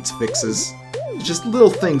 it needs fixes. It's just little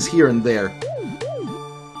things here and there.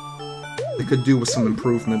 They could do with some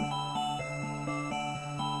improvement.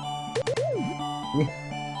 Ooh.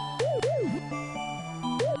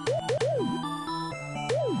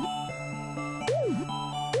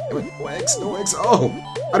 No eggs, no eggs. Oh!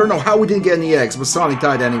 I don't know how we didn't get any eggs, but Sonic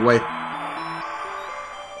died anyway.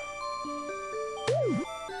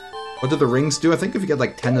 What do the rings do? I think if you get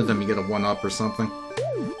like 10 of them, you get a 1-up or something.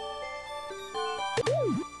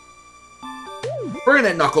 Bring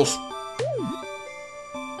it, Knuckles!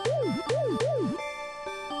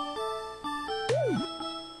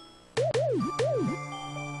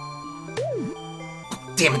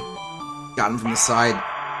 Damn it! Got him from the side.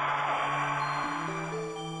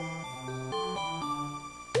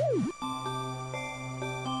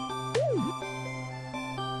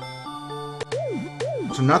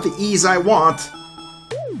 So not the ease I want.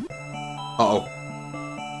 Uh-oh.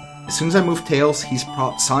 As soon as I move Tails,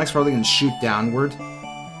 Sonic's probably gonna shoot downward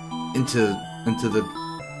into the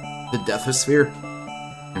Deathosphere.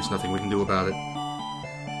 There's nothing we can do about it.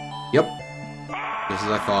 Yep. Just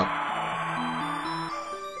as I thought.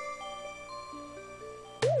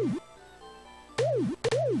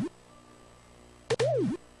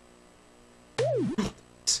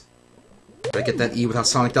 Gotta get that E without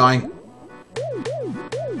Sonic dying.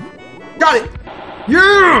 Got it!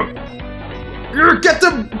 Yeah! Yeah! Get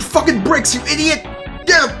the fucking bricks, you idiot!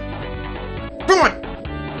 Get them! Come on!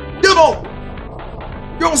 Get them all!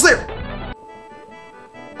 You're almost there!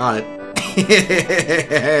 Got it.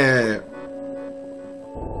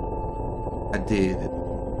 I did it.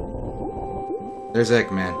 There's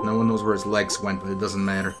Eggman. No one knows where his legs went, but it doesn't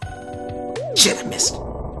matter. Shit, I missed.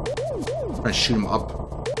 I'm trying to shoot him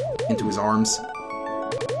up into his arms.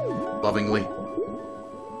 Lovingly.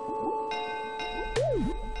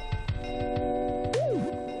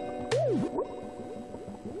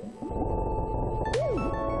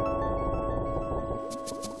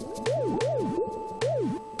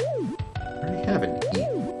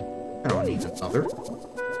 Another.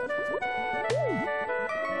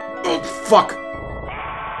 Oh, fuck!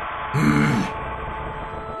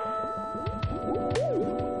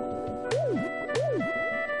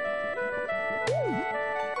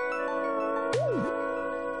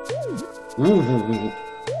 Ooh.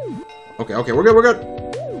 Okay, we're good.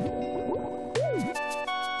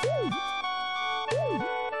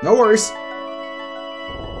 No worries.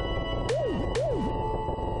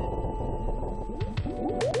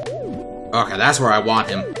 Okay, that's where I want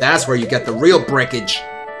him. That's where you get the real brickage.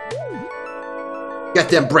 Get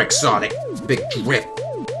them bricks, Sonic. Big drip.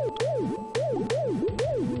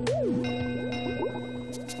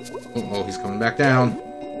 Oh, he's coming back down.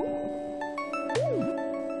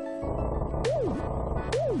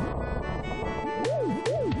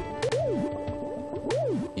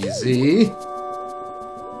 Easy.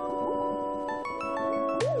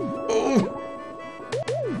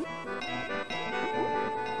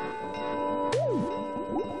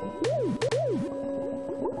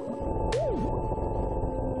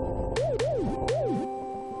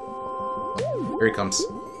 Here he comes.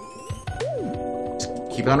 Just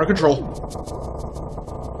keep it under control.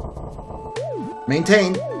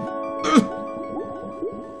 Maintain.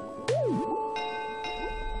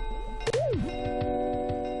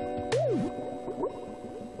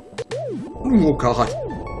 Oh god.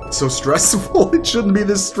 It's so stressful. It shouldn't be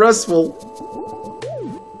this stressful.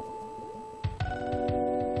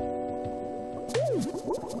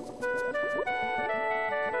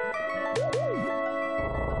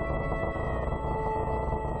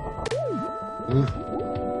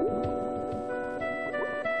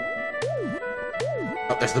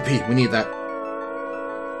 Oh, there's the P. We need that.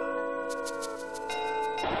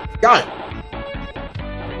 Got it!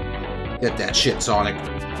 Get that shit, Sonic.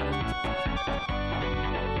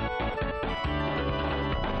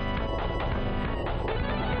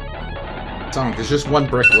 Sonic, there's just one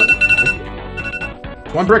brick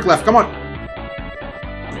left. One brick left, come on!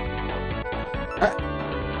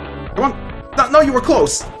 Come on! No, you were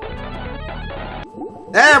close!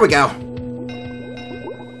 There we go!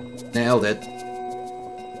 Nailed it.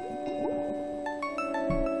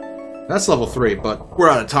 That's level 3, but we're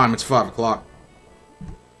out of time. It's 5 o'clock.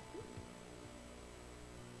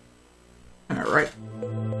 Alright.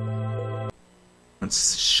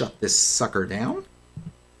 Let's shut this sucker down.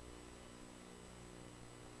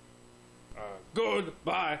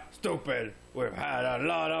 Goodbye, stupid. We've had a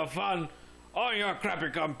lot of fun on your crappy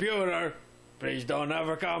computer. Please don't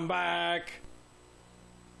ever come back.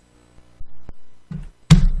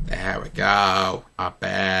 There we go. Not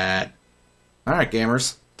bad. Alright,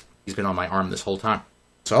 gamers. He's been on my arm this whole time.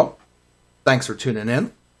 So, thanks for tuning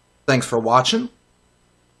in. Thanks for watching.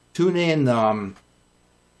 Tune in, I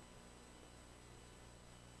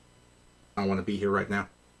don't want to be here right now.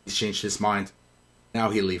 He's changed his mind.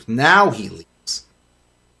 Now he leaves. Now he leaves.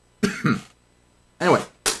 Anyway.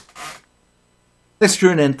 Thanks for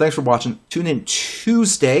tuning in. Thanks for watching. Tune in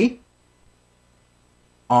Tuesday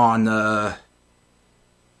on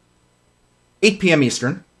 8 p.m.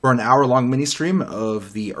 Eastern. for an hour-long mini-stream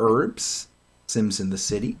of the Herbs, Sims in the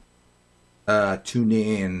City. Tune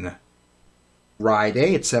in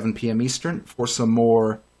Friday at 7 p.m. Eastern for some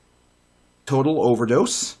more Total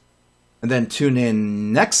Overdose. And then tune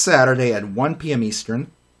in next Saturday at 1 p.m.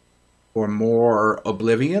 Eastern for more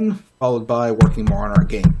Oblivion, followed by working more on our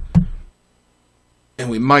game. And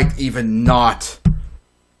we might even not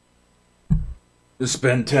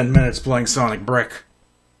spend 10 minutes playing Sonic Brick.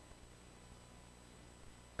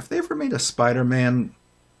 Have they ever made a Spider-Man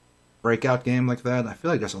breakout game like that? I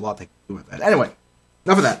feel like there's a lot they can do with that. Anyway,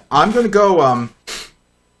 enough of that. I'm gonna go,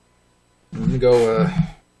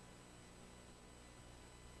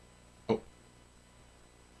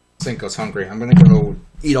 Cinco's hungry. I'm gonna go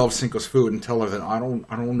eat all of Cinco's food and tell her that I don't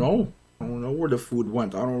know. I don't know where the food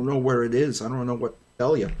went. I don't know where it is. I don't know what to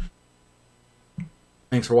tell you.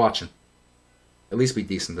 Thanks for watching. At least be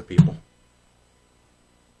decent to people.